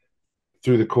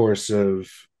through the course of,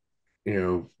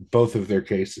 both of their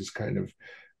cases kind of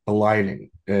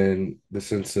aligning, in the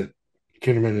sense that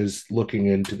Kinderman is looking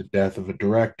into the death of a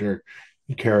director,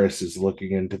 and Karis is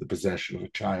looking into the possession of a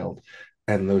child.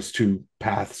 And those two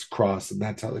paths cross, and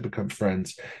that's how they become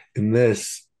friends. In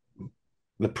this,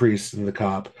 the priest and the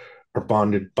cop are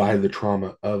bonded by the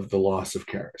trauma of the loss of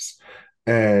Karis.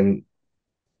 And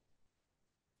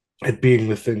it being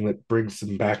the thing that brings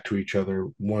them back to each other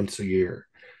once a year,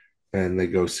 and they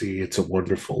go see It's a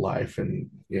Wonderful Life.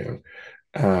 And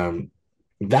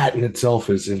that in itself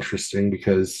is interesting,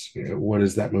 because what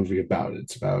is that movie about?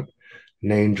 It's about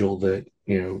an angel that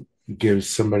gives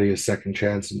somebody a second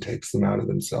chance and takes them out of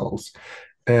themselves.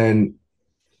 And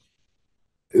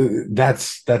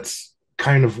that's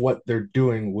kind of what they're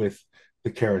doing with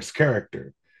the Karis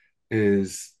character.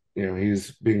 Is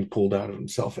he's being pulled out of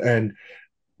himself, and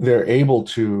they're able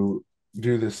to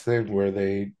do this thing where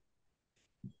they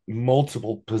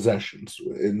multiple possessions,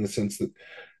 in the sense that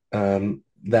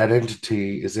that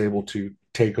entity is able to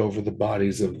take over the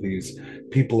bodies of these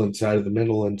people inside of the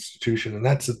mental institution. And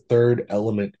that's the third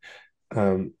element.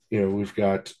 We've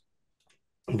got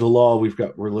the law, we've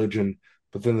got religion,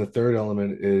 but then the third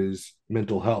element is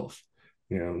mental health,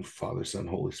 Father, Son,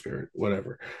 Holy Spirit,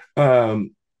 whatever.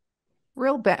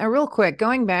 Real quick,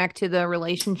 going back to the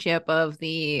relationship of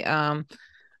the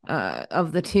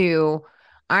two,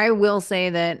 I will say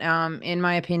that, in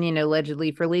my opinion,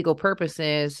 allegedly for legal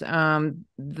purposes,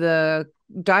 the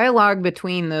dialogue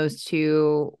between those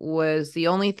two was the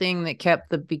only thing that kept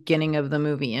the beginning of the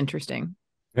movie interesting.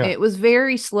 Yeah. It was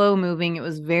very slow moving.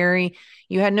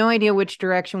 You had no idea which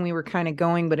direction we were kind of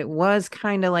going, but it was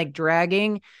kind of like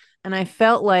dragging. And I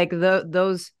felt like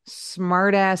those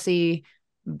smartassy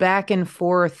back and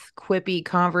forth quippy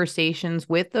conversations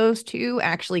with those two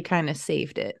actually kind of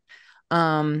saved it.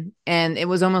 And it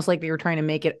was almost like they were trying to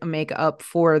make up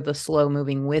for the slow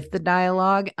moving with the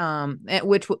dialogue,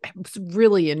 which was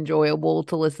really enjoyable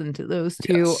to listen to those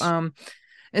two. Yes.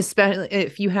 Especially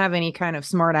if you have any kind of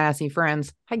smart assy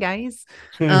friends. Hi guys.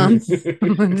 Do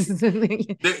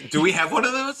we have one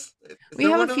of those? Is We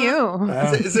there have one a of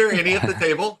those? few. Is there any at the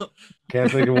table?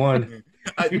 Can't think of one.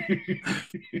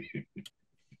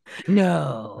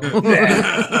 No.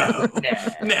 No.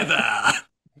 Never.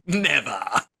 Never.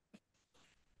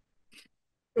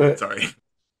 Sorry.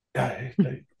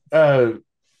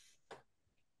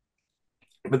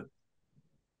 But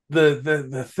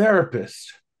the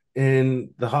therapist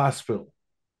in the hospital,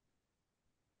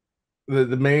 the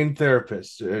main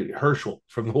therapist, Herschel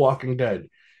from The Walking Dead,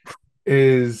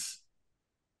 is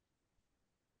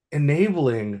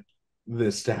enabling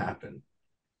this to happen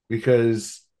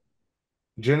because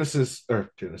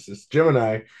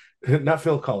Gemini, not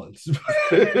Phil Collins.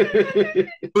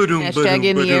 Hashtag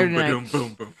in the air tonight.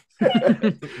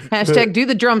 Hashtag do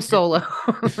the drum solo.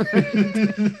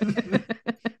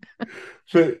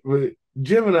 but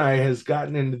Gemini has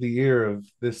gotten into the ear of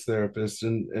this therapist,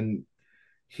 and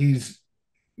he's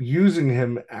using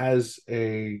him as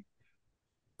a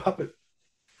puppet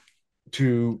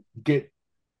to get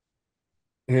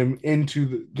him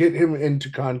into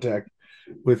contact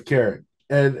with Karen,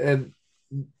 and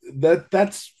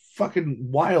that's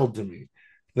fucking wild to me.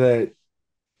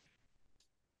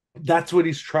 That's what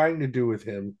he's trying to do with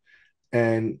him,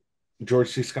 and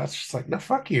George C. Scott's just like, no,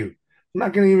 fuck you. I'm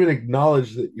not going to even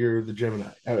acknowledge that you're the Gemini.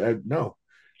 No,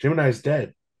 Gemini's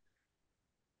dead.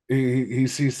 He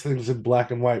sees things in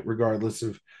black and white, regardless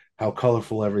of how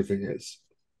colorful everything is,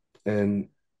 and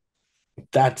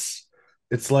it's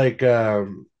like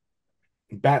Batman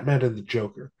and the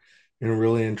Joker in a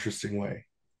really interesting way,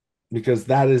 because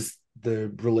that is the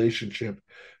relationship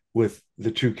with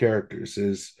the two characters.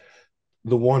 Is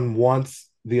the one wants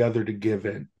the other to give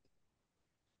in,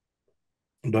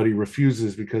 but he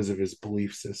refuses because of his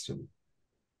belief system.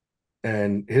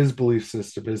 And his belief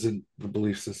system isn't the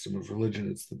belief system of religion,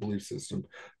 it's the belief system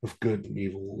of good and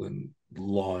evil and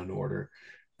law and order.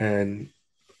 And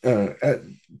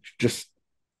just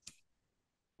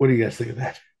what do you guys think of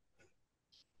that?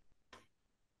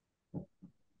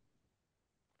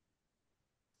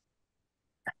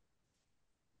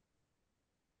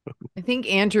 I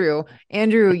think Andrew,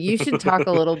 you should talk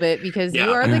a little bit because you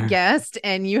are the guest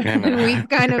and we've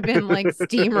kind of been like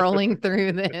steamrolling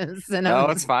through this. And no,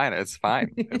 it's fine. It's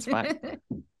fine. It's fine.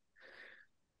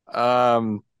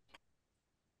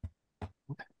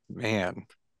 Man,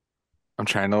 I'm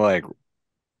trying to like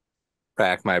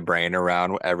rack my brain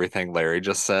around everything Larry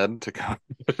just said to come.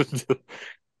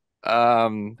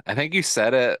 I think you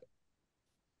said it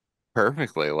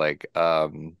perfectly. Like,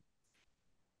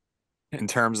 in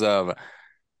terms of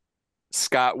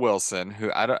Scott Wilson,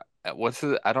 who I don't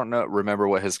know, remember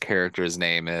what his character's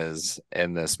name is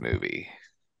in this movie.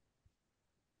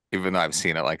 Even though I've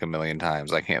seen it like a million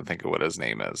times, I can't think of what his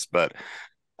name is. But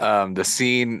there's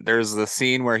the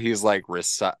scene where he's like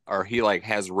he like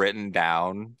has written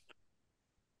down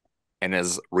and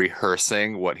is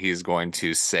rehearsing what he's going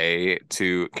to say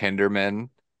to Kinderman.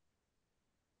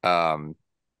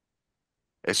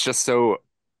 It's just so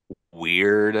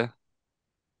weird.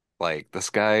 Like this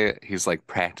guy, he's like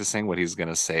practicing what he's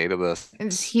gonna say to this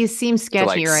he seems to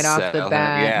like sketchy right off the sell him.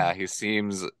 bat. Yeah, he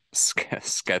seems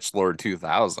Sketch Lord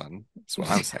 2000. That's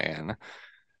what I'm saying.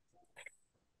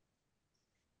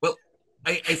 Well,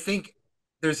 I think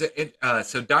there's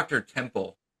so Dr.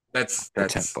 Temple. That's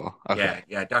Temple. Okay.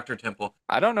 Yeah, Dr. Temple.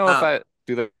 I don't know if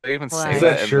they even say Is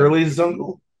that that Shirley's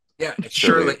uncle? Yeah, it's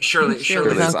Shirley's Shirley's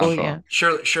uncle.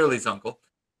 Shirley's uncle.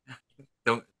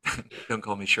 Don't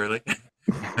call me Shirley.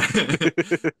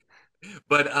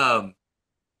 But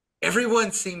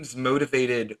everyone seems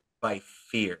motivated by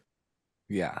fear.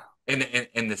 Yeah.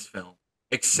 In this film,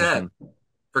 except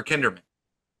for Kinderman.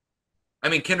 I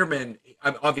mean, Kinderman,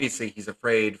 obviously he's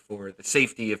afraid for the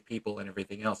safety of people and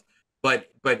everything else,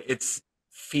 but it's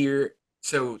fear.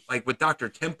 So like with Dr.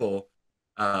 Temple,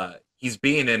 he's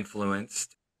being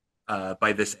influenced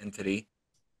by this entity,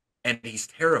 and he's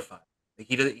terrified. Like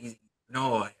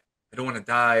no, I don't want to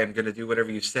die. I'm going to do whatever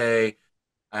you say.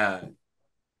 And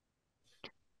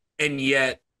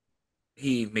yet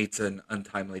he meets an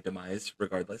untimely demise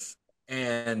regardless.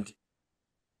 And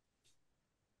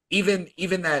even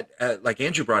that, like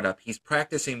Andrew brought up, he's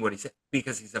practicing what he said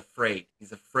because he's afraid.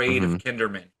 He's afraid of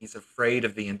Kinderman. He's afraid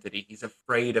of the entity. He's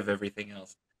afraid of everything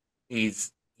else.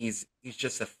 He's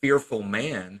just a fearful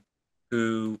man.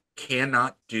 who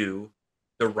cannot do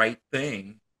the right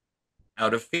thing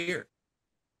out of fear.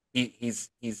 He's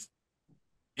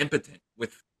impotent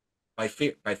by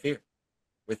fear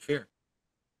with fear,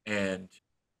 and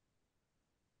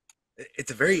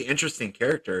it's a very interesting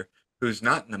character who's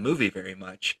not in the movie very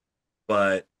much,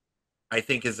 but I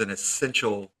think is an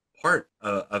essential part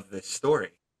of this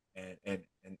story,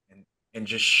 and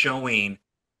just showing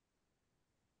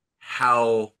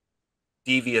how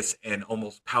devious and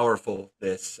almost powerful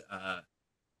this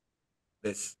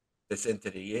this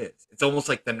entity is. It's almost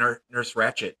like the Nurse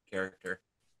Ratchet character,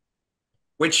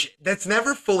 which that's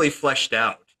never fully fleshed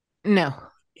out. No.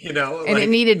 You know, and like, it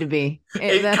needed to be.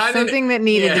 That's something that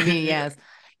needed to be. Yes.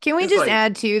 Can we just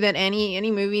add too that any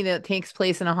movie that takes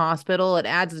place in a hospital, it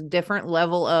adds a different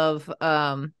level of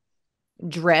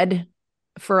dread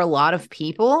for a lot of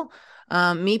people.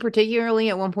 Me particularly,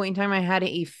 at one point in time, I had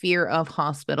a fear of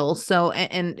hospitals. So,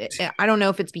 and I don't know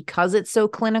if it's because it's so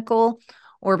clinical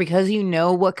or because you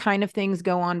know what kind of things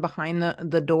go on behind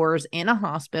the doors in a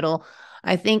hospital.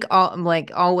 I think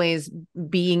like always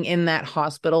being in that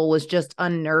hospital was just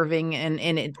unnerving,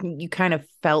 and you kind of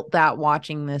felt that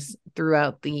watching this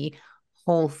throughout the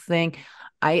whole thing.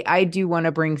 I do want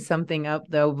to bring something up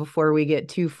though before we get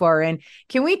too far in.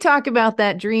 Can we talk about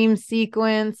that dream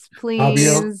sequence, please?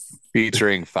 Fabio?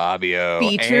 Featuring Fabio.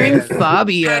 Featuring and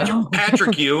Fabio.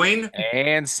 Patrick Ewing.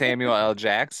 And Samuel L.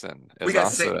 Jackson is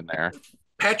also in there.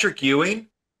 Patrick Ewing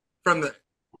from the.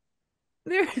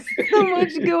 There's so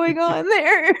much going on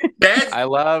there. I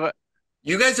love.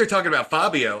 You guys are talking about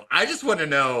Fabio. I just want to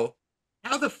know,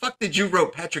 how the fuck did you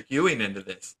rope Patrick Ewing into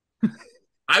this?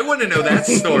 I want to know that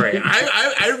story.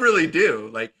 I really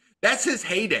do. Like, that's his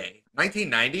heyday.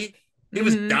 1990, he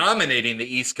was dominating the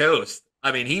East Coast.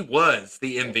 I mean, he was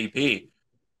the MVP.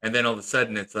 And then all of a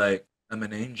sudden, it's like, I'm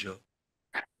an angel.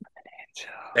 I'm an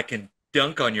angel that can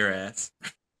dunk on your ass.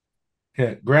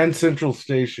 Yeah, Grand Central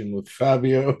Station with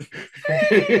Fabio.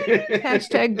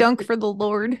 Hashtag dunk for the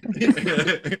Lord.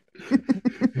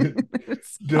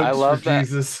 I love that.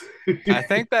 Jesus. I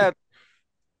think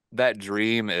that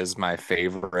dream is my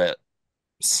favorite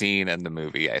scene in the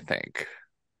movie, I think.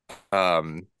 I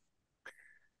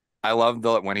love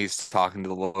when he's talking to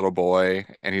the little boy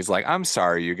and he's like, I'm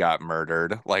sorry you got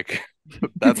murdered. Like,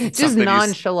 that's just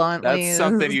nonchalantly.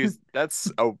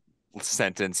 That's a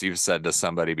sentence you've said to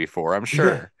somebody before, I'm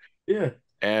sure. Yeah.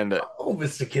 And oh,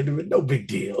 Mr. Kinderman, no big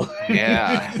deal.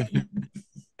 Yeah.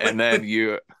 And then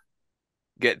you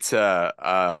get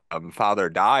to Father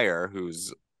Dyer,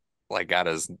 who's like got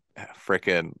his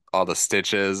freaking all the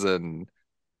stitches, and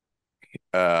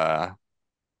what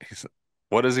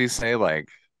does he say? Like,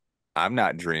 I'm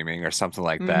not dreaming or something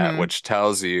like that, which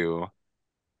tells you,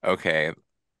 okay,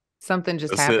 something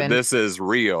just happened. This is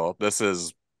real. This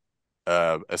is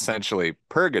essentially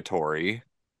purgatory.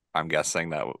 I'm guessing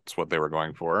that's what they were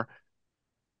going for.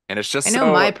 And it's just I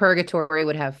know my purgatory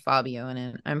would have Fabio in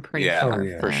it. I'm pretty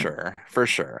sure. For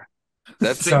sure.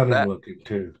 That's stunning looking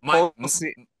too.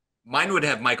 Mine would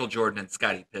have Michael Jordan and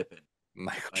Scottie Pippen.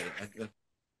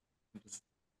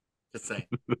 Just saying.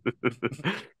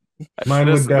 Mine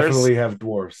would definitely have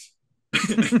dwarfs.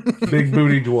 Big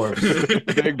booty dwarfs.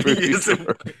 Big booty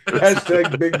dwarfs.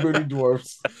 Hashtag big booty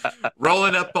dwarfs.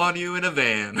 Rolling up on you in a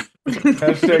van.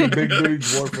 Hashtag big booty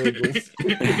dwarf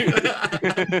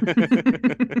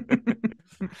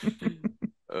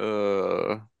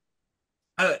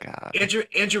angels.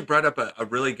 Andrew brought up a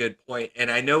really good point,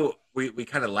 and I know we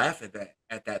kind of laugh at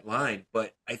that line,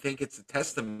 but I think it's a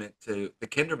testament to the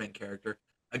Kinderman character.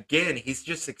 Again, he's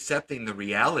just accepting the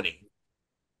reality.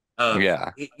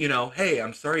 You know, hey,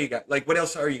 I'm sorry you got, like, what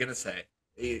else are you gonna say?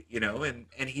 You know, and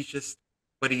he's just,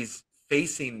 but he's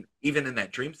facing, even in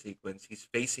that dream sequence, he's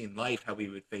facing life how we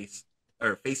would face,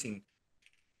 or facing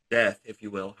death, if you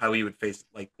will, how he would face,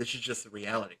 like, this is just the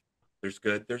reality. There's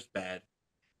good, there's bad.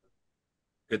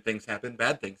 Good things happen,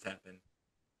 bad things happen.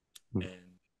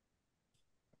 And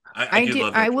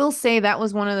I will say that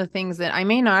was one of the things that I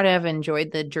may not have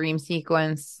enjoyed the dream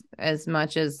sequence as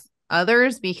much as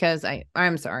others, because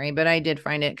I'm sorry, but I did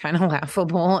find it kind of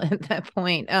laughable at that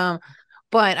point.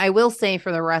 But I will say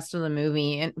for the rest of the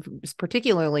movie, and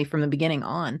particularly from the beginning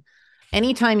on,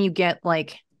 anytime you get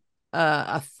like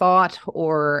a thought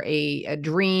or a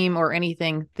dream or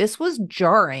anything, this was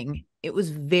jarring. It was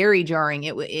very jarring.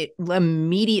 It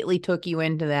immediately took you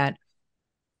into that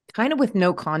kind of with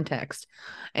no context.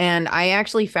 And I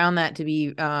actually found that to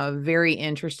be very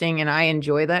interesting. And I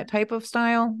enjoy that type of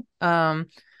style of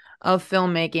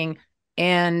filmmaking.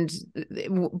 And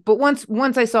but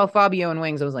once I saw Fabio and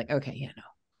Wings, I was like, okay, yeah,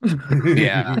 no.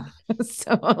 Yeah.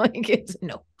 So like, it's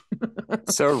no.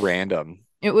 So random.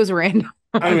 It was random.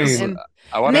 I mean, and,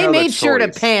 I and want to they know the made sure to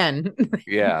choice. pan.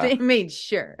 Yeah. They made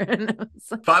sure. And I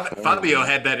was like, Fabio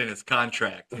had that in his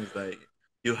contract. He's like,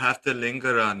 you have to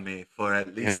linger on me for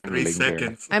at least 3 Linger.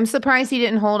 seconds. I'm surprised he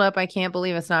didn't hold up. I can't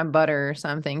believe it's not butter or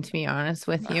something, to be honest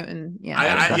with you. And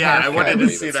yeah, the I haircut wanted to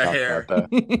was- see the hair.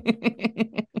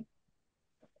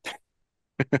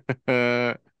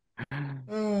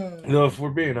 if we're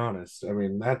being honest, I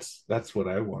mean that's what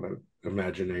I want to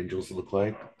imagine angels look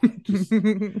like.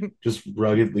 Just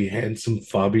ruggedly handsome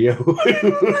Fabio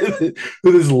with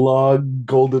his long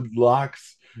golden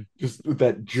locks, just with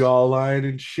that jawline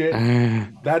and shit.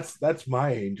 That's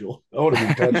my angel. I want to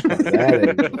be touched by that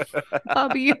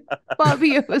angel.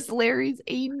 Fabio is Larry's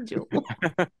angel.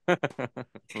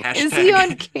 Is he Hashtag,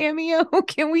 on Cameo?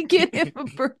 Can we get him a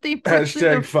birthday present?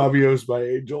 Hashtag Fabio's my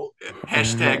angel.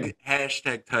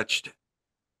 hashtag touched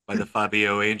by the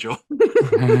Fabio angel.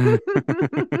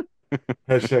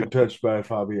 Hashtag touched by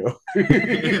Fabio.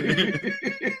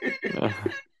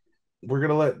 We're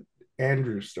gonna let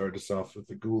Andrew start us off with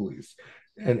the ghoulies.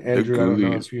 And Andrew, I don't know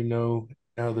ghoulies. if you know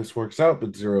how this works out,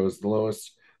 but 0 is the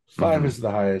lowest, 5 Mhm. is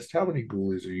the highest. How many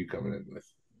ghoulies are you coming in with?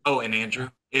 Oh, and Andrew,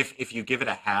 if you give it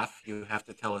a half, you have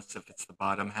to tell us if it's the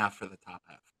bottom half or the top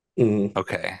half. Mhm.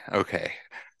 Okay.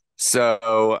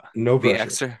 So No the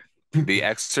pressure. The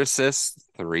Exorcist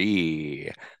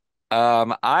 3.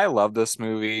 I love this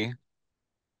movie.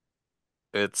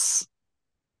 It's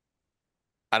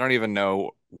I don't even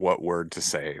know what word to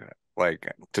say,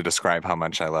 like to describe how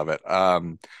much I love it.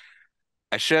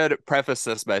 I should preface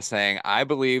this by saying I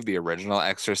believe the original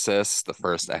Exorcist, the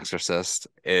first Exorcist,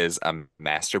 is a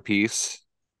masterpiece.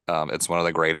 It's one of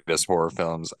the greatest horror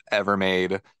films ever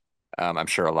made. I'm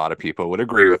sure a lot of people would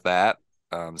agree with that.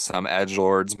 Some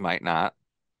edgelords might not.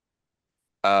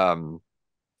 Um,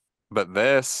 but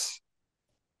this,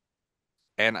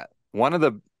 and one of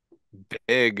the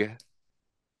big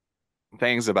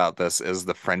things about this is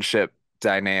the friendship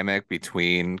dynamic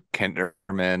between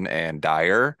Kinderman and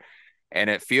Dyer. And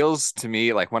it feels to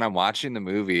me like when I'm watching the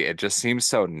movie, it just seems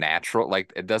so natural.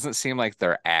 Like it doesn't seem like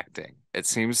they're acting. It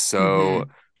seems so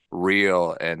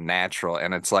real and natural.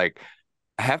 And it's like,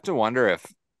 I have to wonder if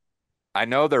I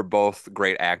know they're both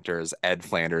great actors, Ed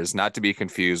Flanders, not to be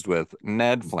confused with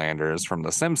Ned Flanders from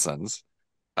The Simpsons.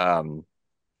 Um,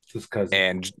 It's his cousin.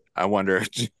 and I wonder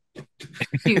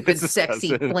Stupid, It's his sexy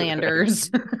cousin. Flanders.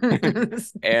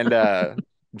 and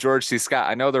George C. Scott.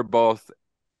 I know they're both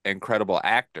incredible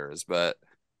actors, but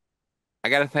I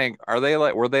gotta think,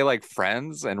 were they like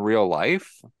friends in real life?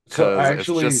 So I Because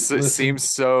actually it seems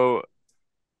so.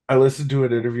 I listened to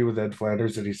an interview with Ed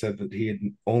Flanders, and he said that he had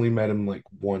only met him like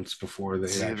once before they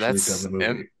had See, actually done the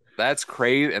movie. that's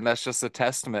crazy, and that's just a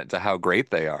testament to how great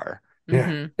they are.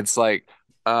 Yeah. It's like,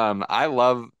 I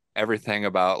love everything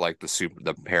about like the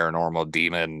paranormal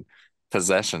demon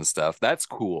possession stuff. That's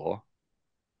cool.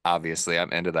 Obviously,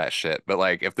 I'm into that shit. But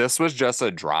like, if this was just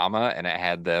a drama and it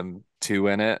had them two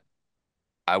in it,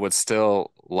 I would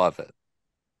still love it.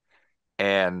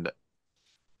 And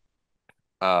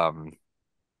um,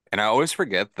 and I always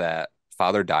forget that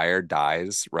Father Dyer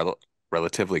dies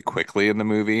relatively quickly in the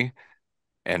movie,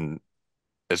 and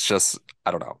it's just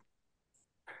I don't know,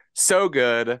 so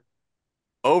good.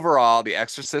 Overall, The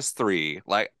Exorcist 3,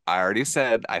 like I already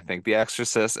said, I think The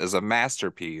Exorcist is a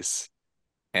masterpiece,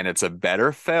 and it's a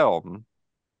better film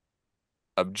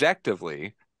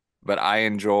objectively, but I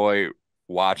enjoy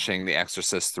watching The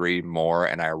Exorcist 3 more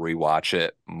and I rewatch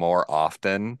it more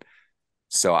often.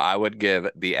 So I would give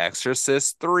The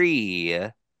Exorcist 3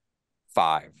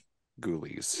 5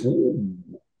 ghoulies. Ooh.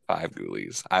 5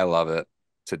 ghoulies. I love it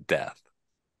to death.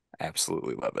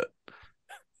 Absolutely love it.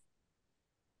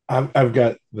 I've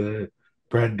got the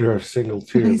Brad Dourif single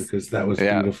too because that was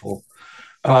Yeah. beautiful.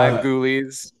 5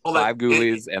 ghoulies, Hold on. 5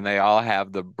 ghoulies, and they all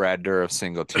have the Brad Dourif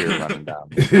single tear running down.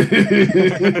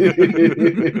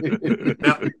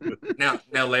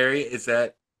 Now, Larry,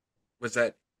 was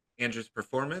that Andrew's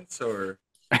performance or?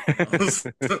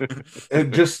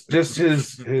 And just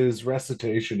his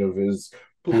recitation of his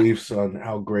beliefs on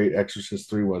how great Exorcist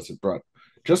 3 was, it brought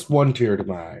just one tear to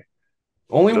my eye.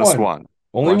 Only Just one.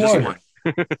 one. Only Just one.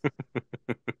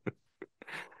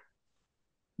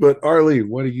 But Arlie,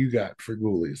 what do you got for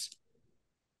ghoulies?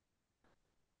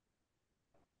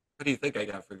 What do you think I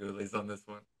got for ghoulies on this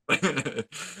one?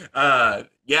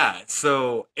 Yeah.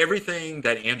 So everything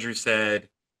that Andrew said,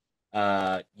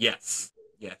 yes.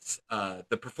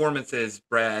 The performances,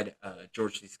 Brad,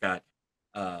 George C. Scott,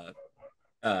 uh,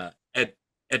 Ed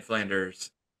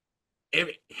Flanders,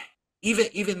 every,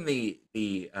 even the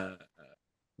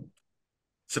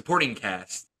supporting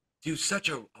cast do such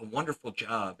a wonderful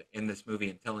job in this movie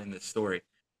and telling this story.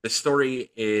 The story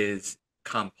is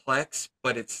complex,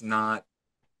 but it's not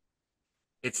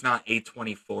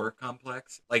A24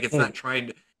 complex. Like it's not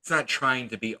trying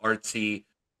to be artsy,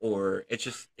 or it's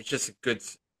just a good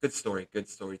story, good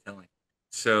storytelling.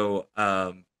 So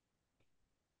and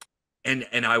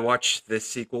I watched this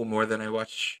sequel more than I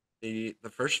watched the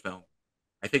first film.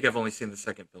 I think I've only seen the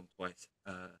second film twice,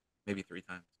 maybe three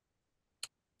times.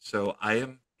 So I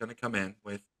am gonna come in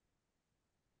with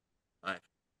 5.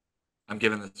 I'm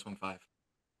giving this one 5.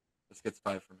 This gets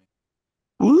 5 for me.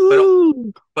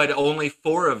 Woo! But only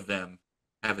 4 of them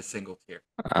have a single tear.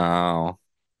 Oh.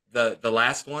 The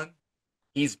last one,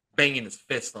 he's banging his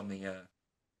fist on the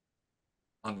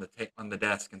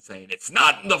desk and saying, "It's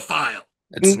not in the file."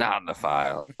 It's not in the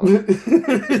file.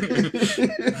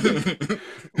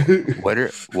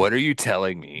 What are you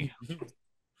telling me?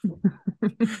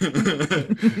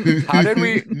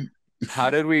 How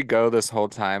did we go this whole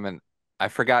time? And I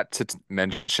forgot to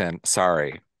mention, I'm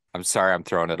sorry I'm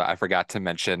throwing it. I forgot to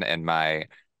mention in my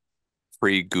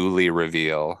pre-Ghoulie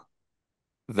reveal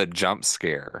the jump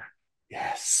scare.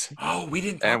 Yes. Oh, we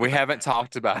didn't talk And we about haven't that.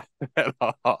 talked about it at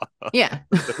all. Yeah.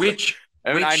 Which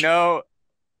I mean, I which know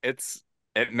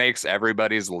it makes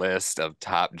everybody's list of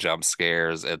top jump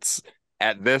scares. It's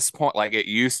at this point, like it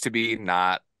used to be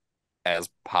not as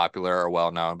popular or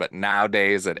well known, but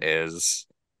nowadays it is.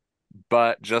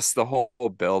 But just the whole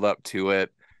build up to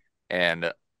it,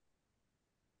 and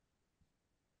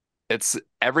it's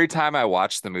every time I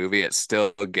watch the movie, it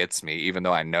still gets me, even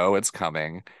though I know it's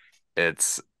coming.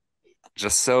 It's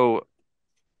just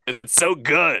it's so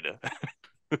good.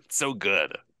 It's so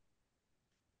good.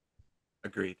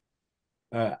 agreed.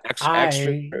 Extra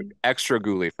I extra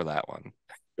ghoulie for that one.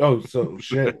 so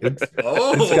shit. It's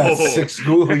Oh, got 6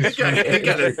 ghoulies for me.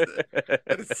 got a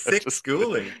 6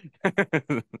 ghoulie.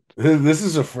 This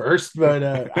is a first, but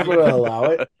I'm gonna allow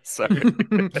it. Sorry.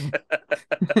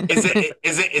 Is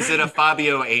it a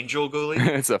Fabio Angel ghoulie?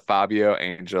 It's a Fabio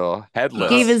Angel He headless.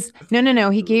 gave his no.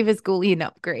 He gave his ghoulie an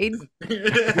upgrade. The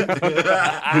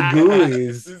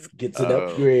ghoulies gets an Oh.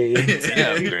 upgrade. It's an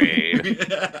upgrade.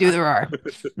 Do the roar.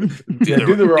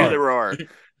 Do the roar. Do the roar.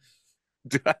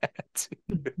 Do I have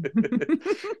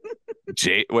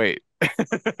to? Wait.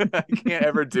 I can't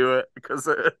ever do it because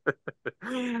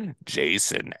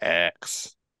Jason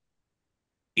X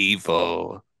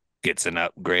evil gets an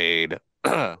upgrade.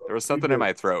 There was something in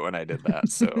my throat when I did that,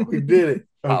 so We did it.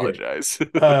 Okay. apologize.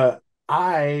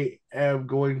 I am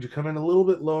going to come in a little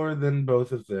bit lower than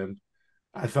both of them.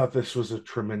 I thought this was a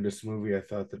tremendous movie. I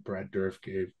thought that Brad Dourif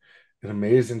gave an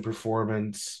amazing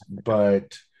performance,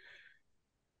 but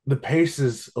the pace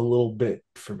is a little bit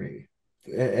for me.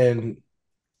 And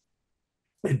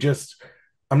it just,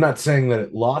 I'm not saying that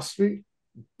it lost me,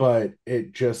 but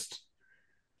it's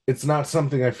not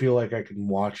something I feel like I can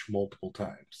watch multiple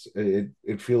times.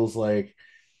 It feels like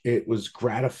it was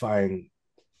gratifying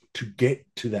to get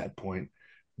to that point,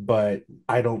 but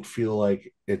I don't feel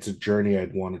like it's a journey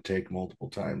I'd want to take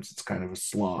multiple times. It's kind of a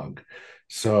slog.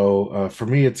 So for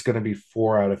me, it's going to be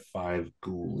 4 out of 5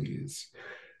 ghoulies.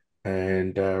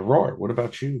 And Roar, what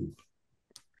about you?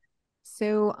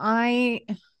 So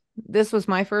this was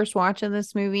my first watch of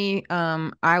this movie.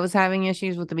 I was having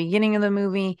issues with the beginning of the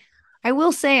movie. I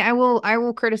will say I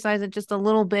will criticize it just a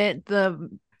little bit. The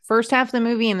first half of the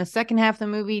movie and the second half of the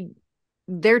movie,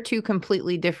 they're two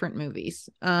completely different movies.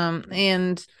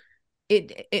 And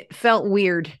it felt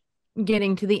weird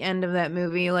getting to the end of that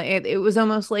movie. Like it was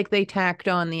almost like they tacked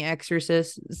on the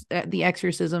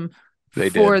exorcism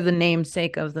for the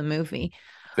namesake of the movie.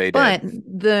 But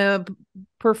the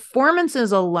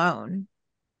performances alone,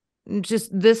 just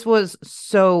this was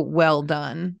so well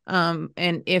done.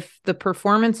 And if the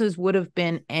performances would have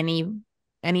been any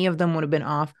of them would have been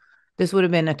off, this would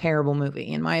have been a terrible movie,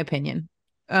 in my opinion.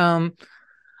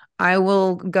 I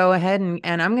will go ahead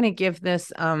and I'm going to give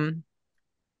this a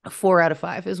 4 out of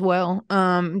 5 as well.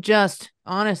 Just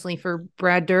honestly, for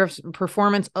Brad Dourif's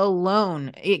performance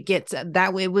alone, it gets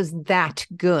that it was that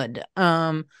good.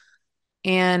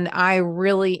 And I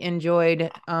really enjoyed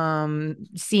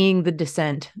seeing the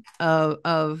descent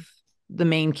of the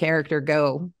main character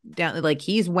go down. Like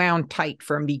he's wound tight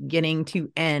from beginning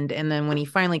to end, and then when he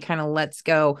finally kind of lets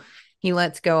go, he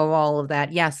lets go of all of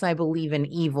that. Yes, I believe in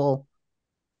evil.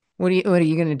 What are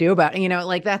you going to do about it?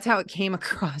 Like that's how it came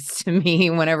across to me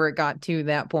whenever it got to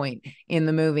that point in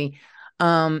the movie.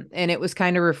 And it was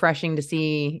kind of refreshing to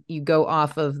see you go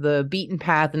off of the beaten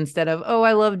path instead of, oh,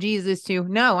 I love Jesus too.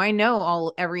 No, I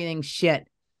know everything's shit.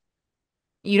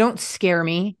 You don't scare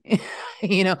me,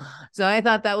 So I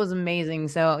thought that was amazing.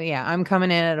 So yeah, I'm coming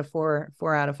in at a 4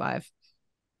 out of 5.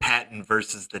 Patton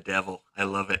versus the devil. I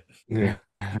love it. Yeah.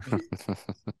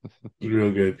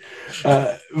 Real good.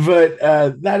 But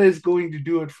that is going to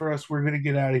do it for us. We're going to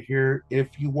get out of here.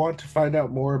 If you want to find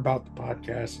out more about the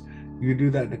podcast, you can do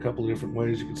that in a couple of different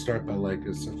ways. You can start by liking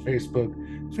us on Facebook,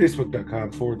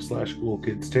 facebook.com/Ghoul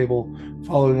Kids Table,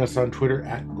 following us on Twitter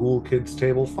 @Ghoul Kids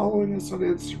Table, following us on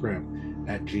Instagram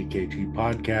 @GKT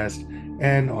Podcast,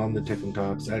 and on the Tickle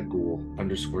Talks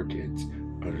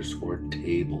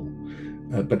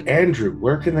 @Ghoul_Kids_Table. But Andrew,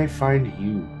 where can they find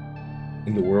you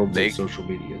in the world of social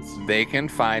medias? They can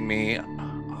find me,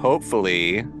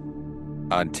 hopefully,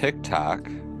 on TikTok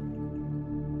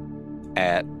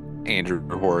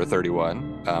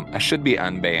 @AndrewHorror31. I should be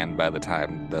unbanned by the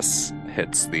time this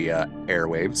hits the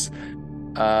airwaves.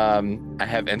 I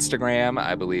have Instagram.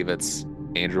 I believe it's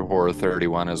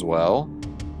AndrewHorror31 as well.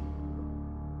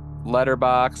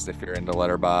 Letterboxd, if you're into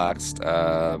Letterboxd.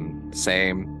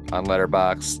 Same on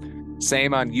Letterboxd.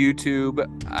 Same on YouTube.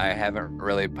 I haven't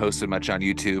really posted much on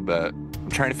YouTube, but I'm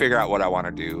trying to figure out what I want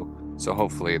to do. So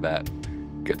hopefully that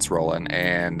gets rolling.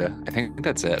 And I think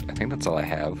that's it. I think that's all I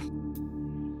have.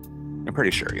 I'm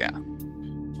pretty sure, yeah.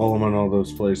 Follow them on all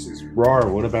those places. Rar,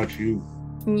 what about you?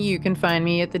 You can find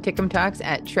me at the Tickum Talks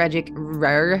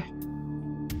 @TragicRar.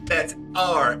 That's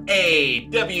RAWR.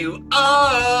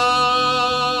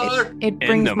 It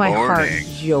brings my heart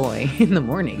joy in the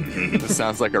morning. This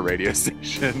sounds like a radio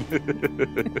station.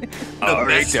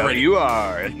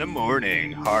 RAWR in the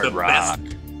morning. Hard rock.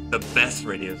 The best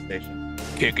radio station.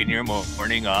 Kicking your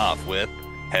morning off with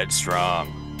Headstrong.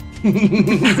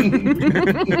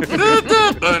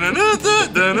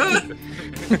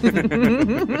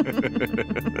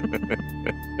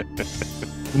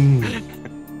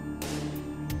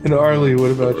 And Arlie,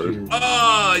 what about you?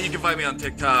 You can find me on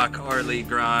TikTok, Arlie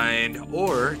Grind,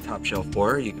 or Top Shelf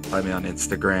 4. You can find me on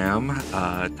Instagram,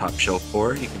 Top Shelf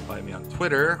 4. You can find me on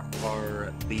Twitter,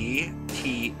 RLETSH.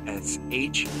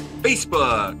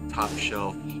 Facebook, Top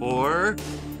Shelf 4.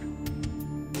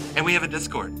 And we have a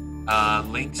Discord.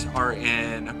 Links are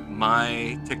in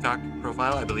my TikTok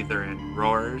profile. I believe they're in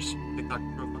Roar's TikTok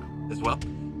profile as well.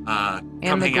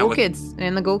 And the Ghoul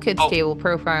Kids Table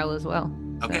profile as well.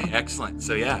 Okay, so. Excellent.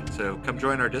 So come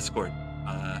join our Discord.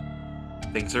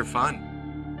 Things are fun.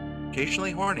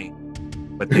 Occasionally horny,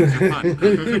 but things are fun.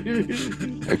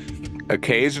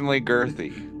 Occasionally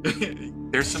girthy.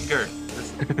 There's some girth.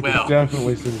 Well,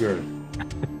 definitely some girth.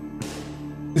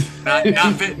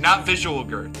 Not visual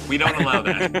girth. We don't allow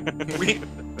that.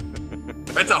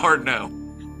 That's a hard no.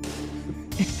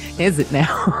 Is it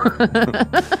now?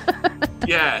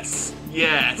 Yes.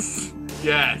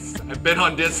 I've been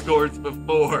on Discords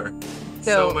before.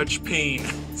 So much pain.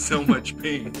 So much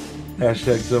pain.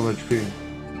 Hashtag so much pain.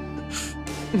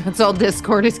 That's all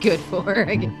Discord is good for,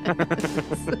 I guess.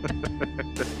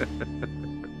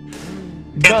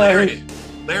 And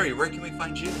Larry, where can we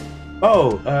find you?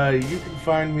 You can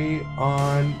find me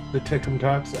on the Tickum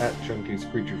Talks @Chunky's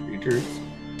Creature Features,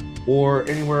 or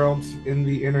anywhere else in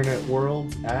the internet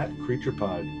world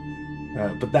 @CreaturePod.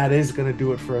 But that is going to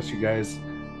do it for us, you guys.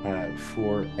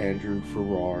 For Andrew, for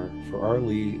Rar, for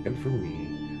Arlie, and for me.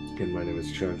 Again, my name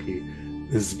is Chunky.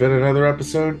 This has been another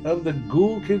episode of the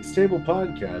Ghoul Kids Table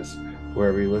Podcast,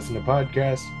 wherever you listen to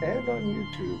podcasts and on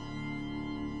YouTube.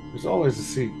 There's always a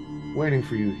seat waiting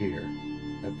for you here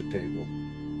at the table.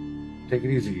 Take it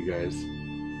easy, you guys.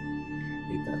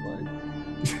 Hate that line.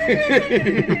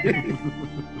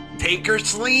 Take her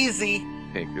sleazy.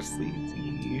 Take her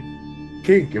sleazy.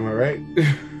 Kink, am I right?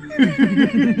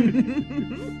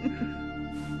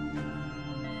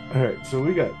 All right, so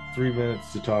we got 3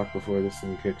 minutes to talk before this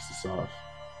thing kicks us off.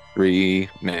 3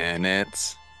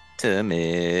 minutes to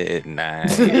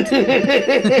midnight.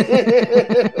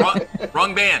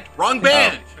 Wrong band.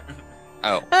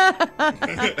 Oh.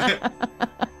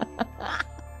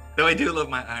 Though I do love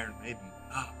my Iron Maiden.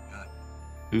 Oh God.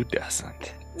 Who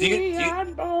doesn't?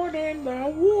 Born in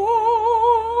the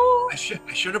war. I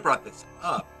should have brought this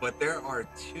up, but there are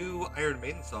 2 Iron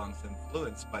Maiden songs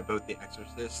influenced by both The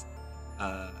Exorcist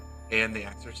and The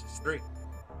Exorcist III.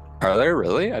 Are there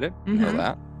really? I didn't know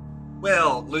that.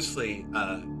 Well, loosely,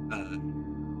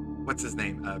 what's his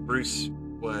name? Bruce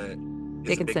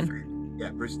Dickinson.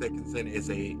 Bruce Dickinson is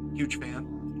a huge fan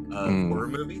of horror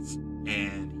movies,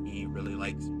 and he really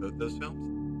likes both those films.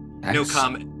 Nice. No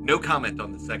comment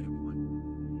on the second one.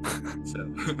 So,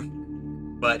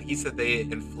 but he said they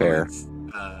influenced.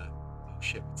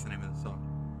 What's the name of the song?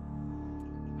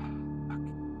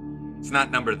 It's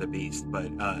not Number of the Beast, but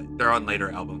they're on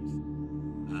later albums.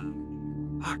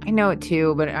 I know it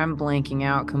too, but I'm blanking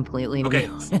out completely. Okay,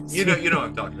 you know what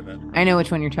I'm talking about. I know which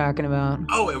one you're talking about.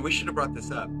 Oh, and we should have brought this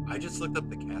up. I just looked up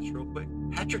the cast real quick.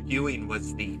 Patrick Ewing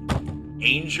was the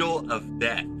Angel of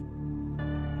Death.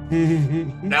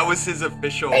 That was his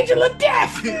official. Angel of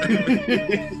Death!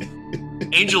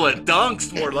 Angel of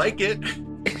Dunks, more like it.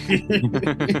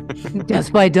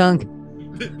 Death by Dunk.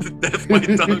 Death by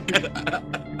Dunk.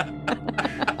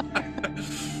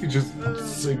 He just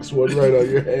sinks one right on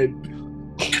your head.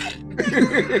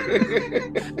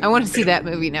 I want to see that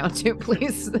movie now too,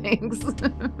 please. Thanks.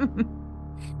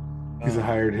 He's a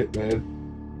hired hitman.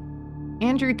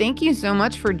 Andrew, thank you so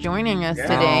much for joining us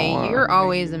today. You're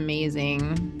always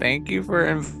amazing. Thank you for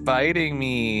inviting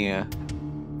me.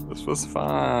 This was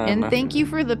fun. And thank you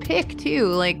for the pick too.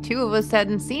 Like 2 of us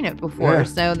hadn't seen it before,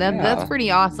 so that's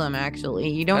pretty awesome. Actually,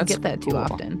 you don't get that too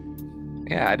often.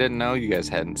 Yeah, I didn't know you guys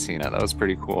hadn't seen it. That was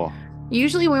pretty cool.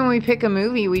 Usually, when we pick a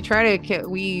movie, we try to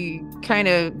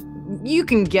you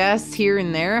can guess here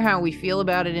and there how we feel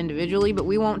about it individually, but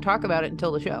we won't talk about it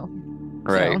until the show.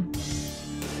 Right. So.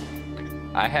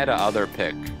 I had a other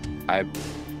pick. I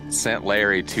sent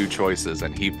Larry 2 choices,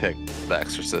 and he picked The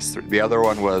Exorcist III. The other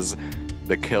one was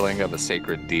The Killing of a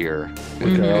Sacred Deer. If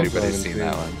anybody's seen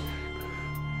that one.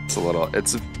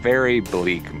 It's a very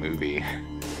bleak movie.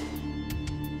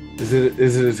 Is it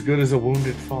as good as A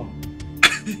Wounded Fawn?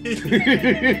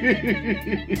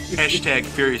 Hashtag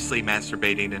furiously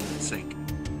masturbating in the sink.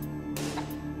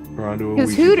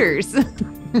 Because Hooters.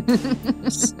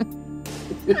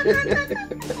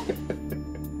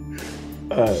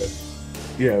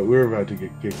 Yeah, we're about to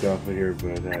get kicked off of here,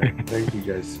 but thank you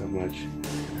guys so much.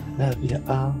 Love you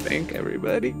all. Thank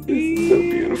everybody. This is so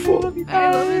beautiful.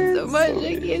 I love it so much.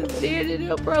 I can't stand it.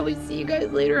 I'll probably see you guys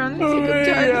later on the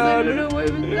TikTok. I don't know what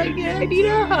it was like. I need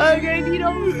a hug. I need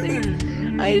all the things.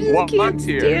 I just can't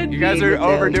stand. You guys are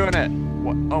overdoing it.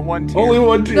 1 tier. Only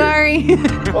 1 tier. Sorry.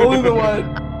 Only the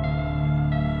one.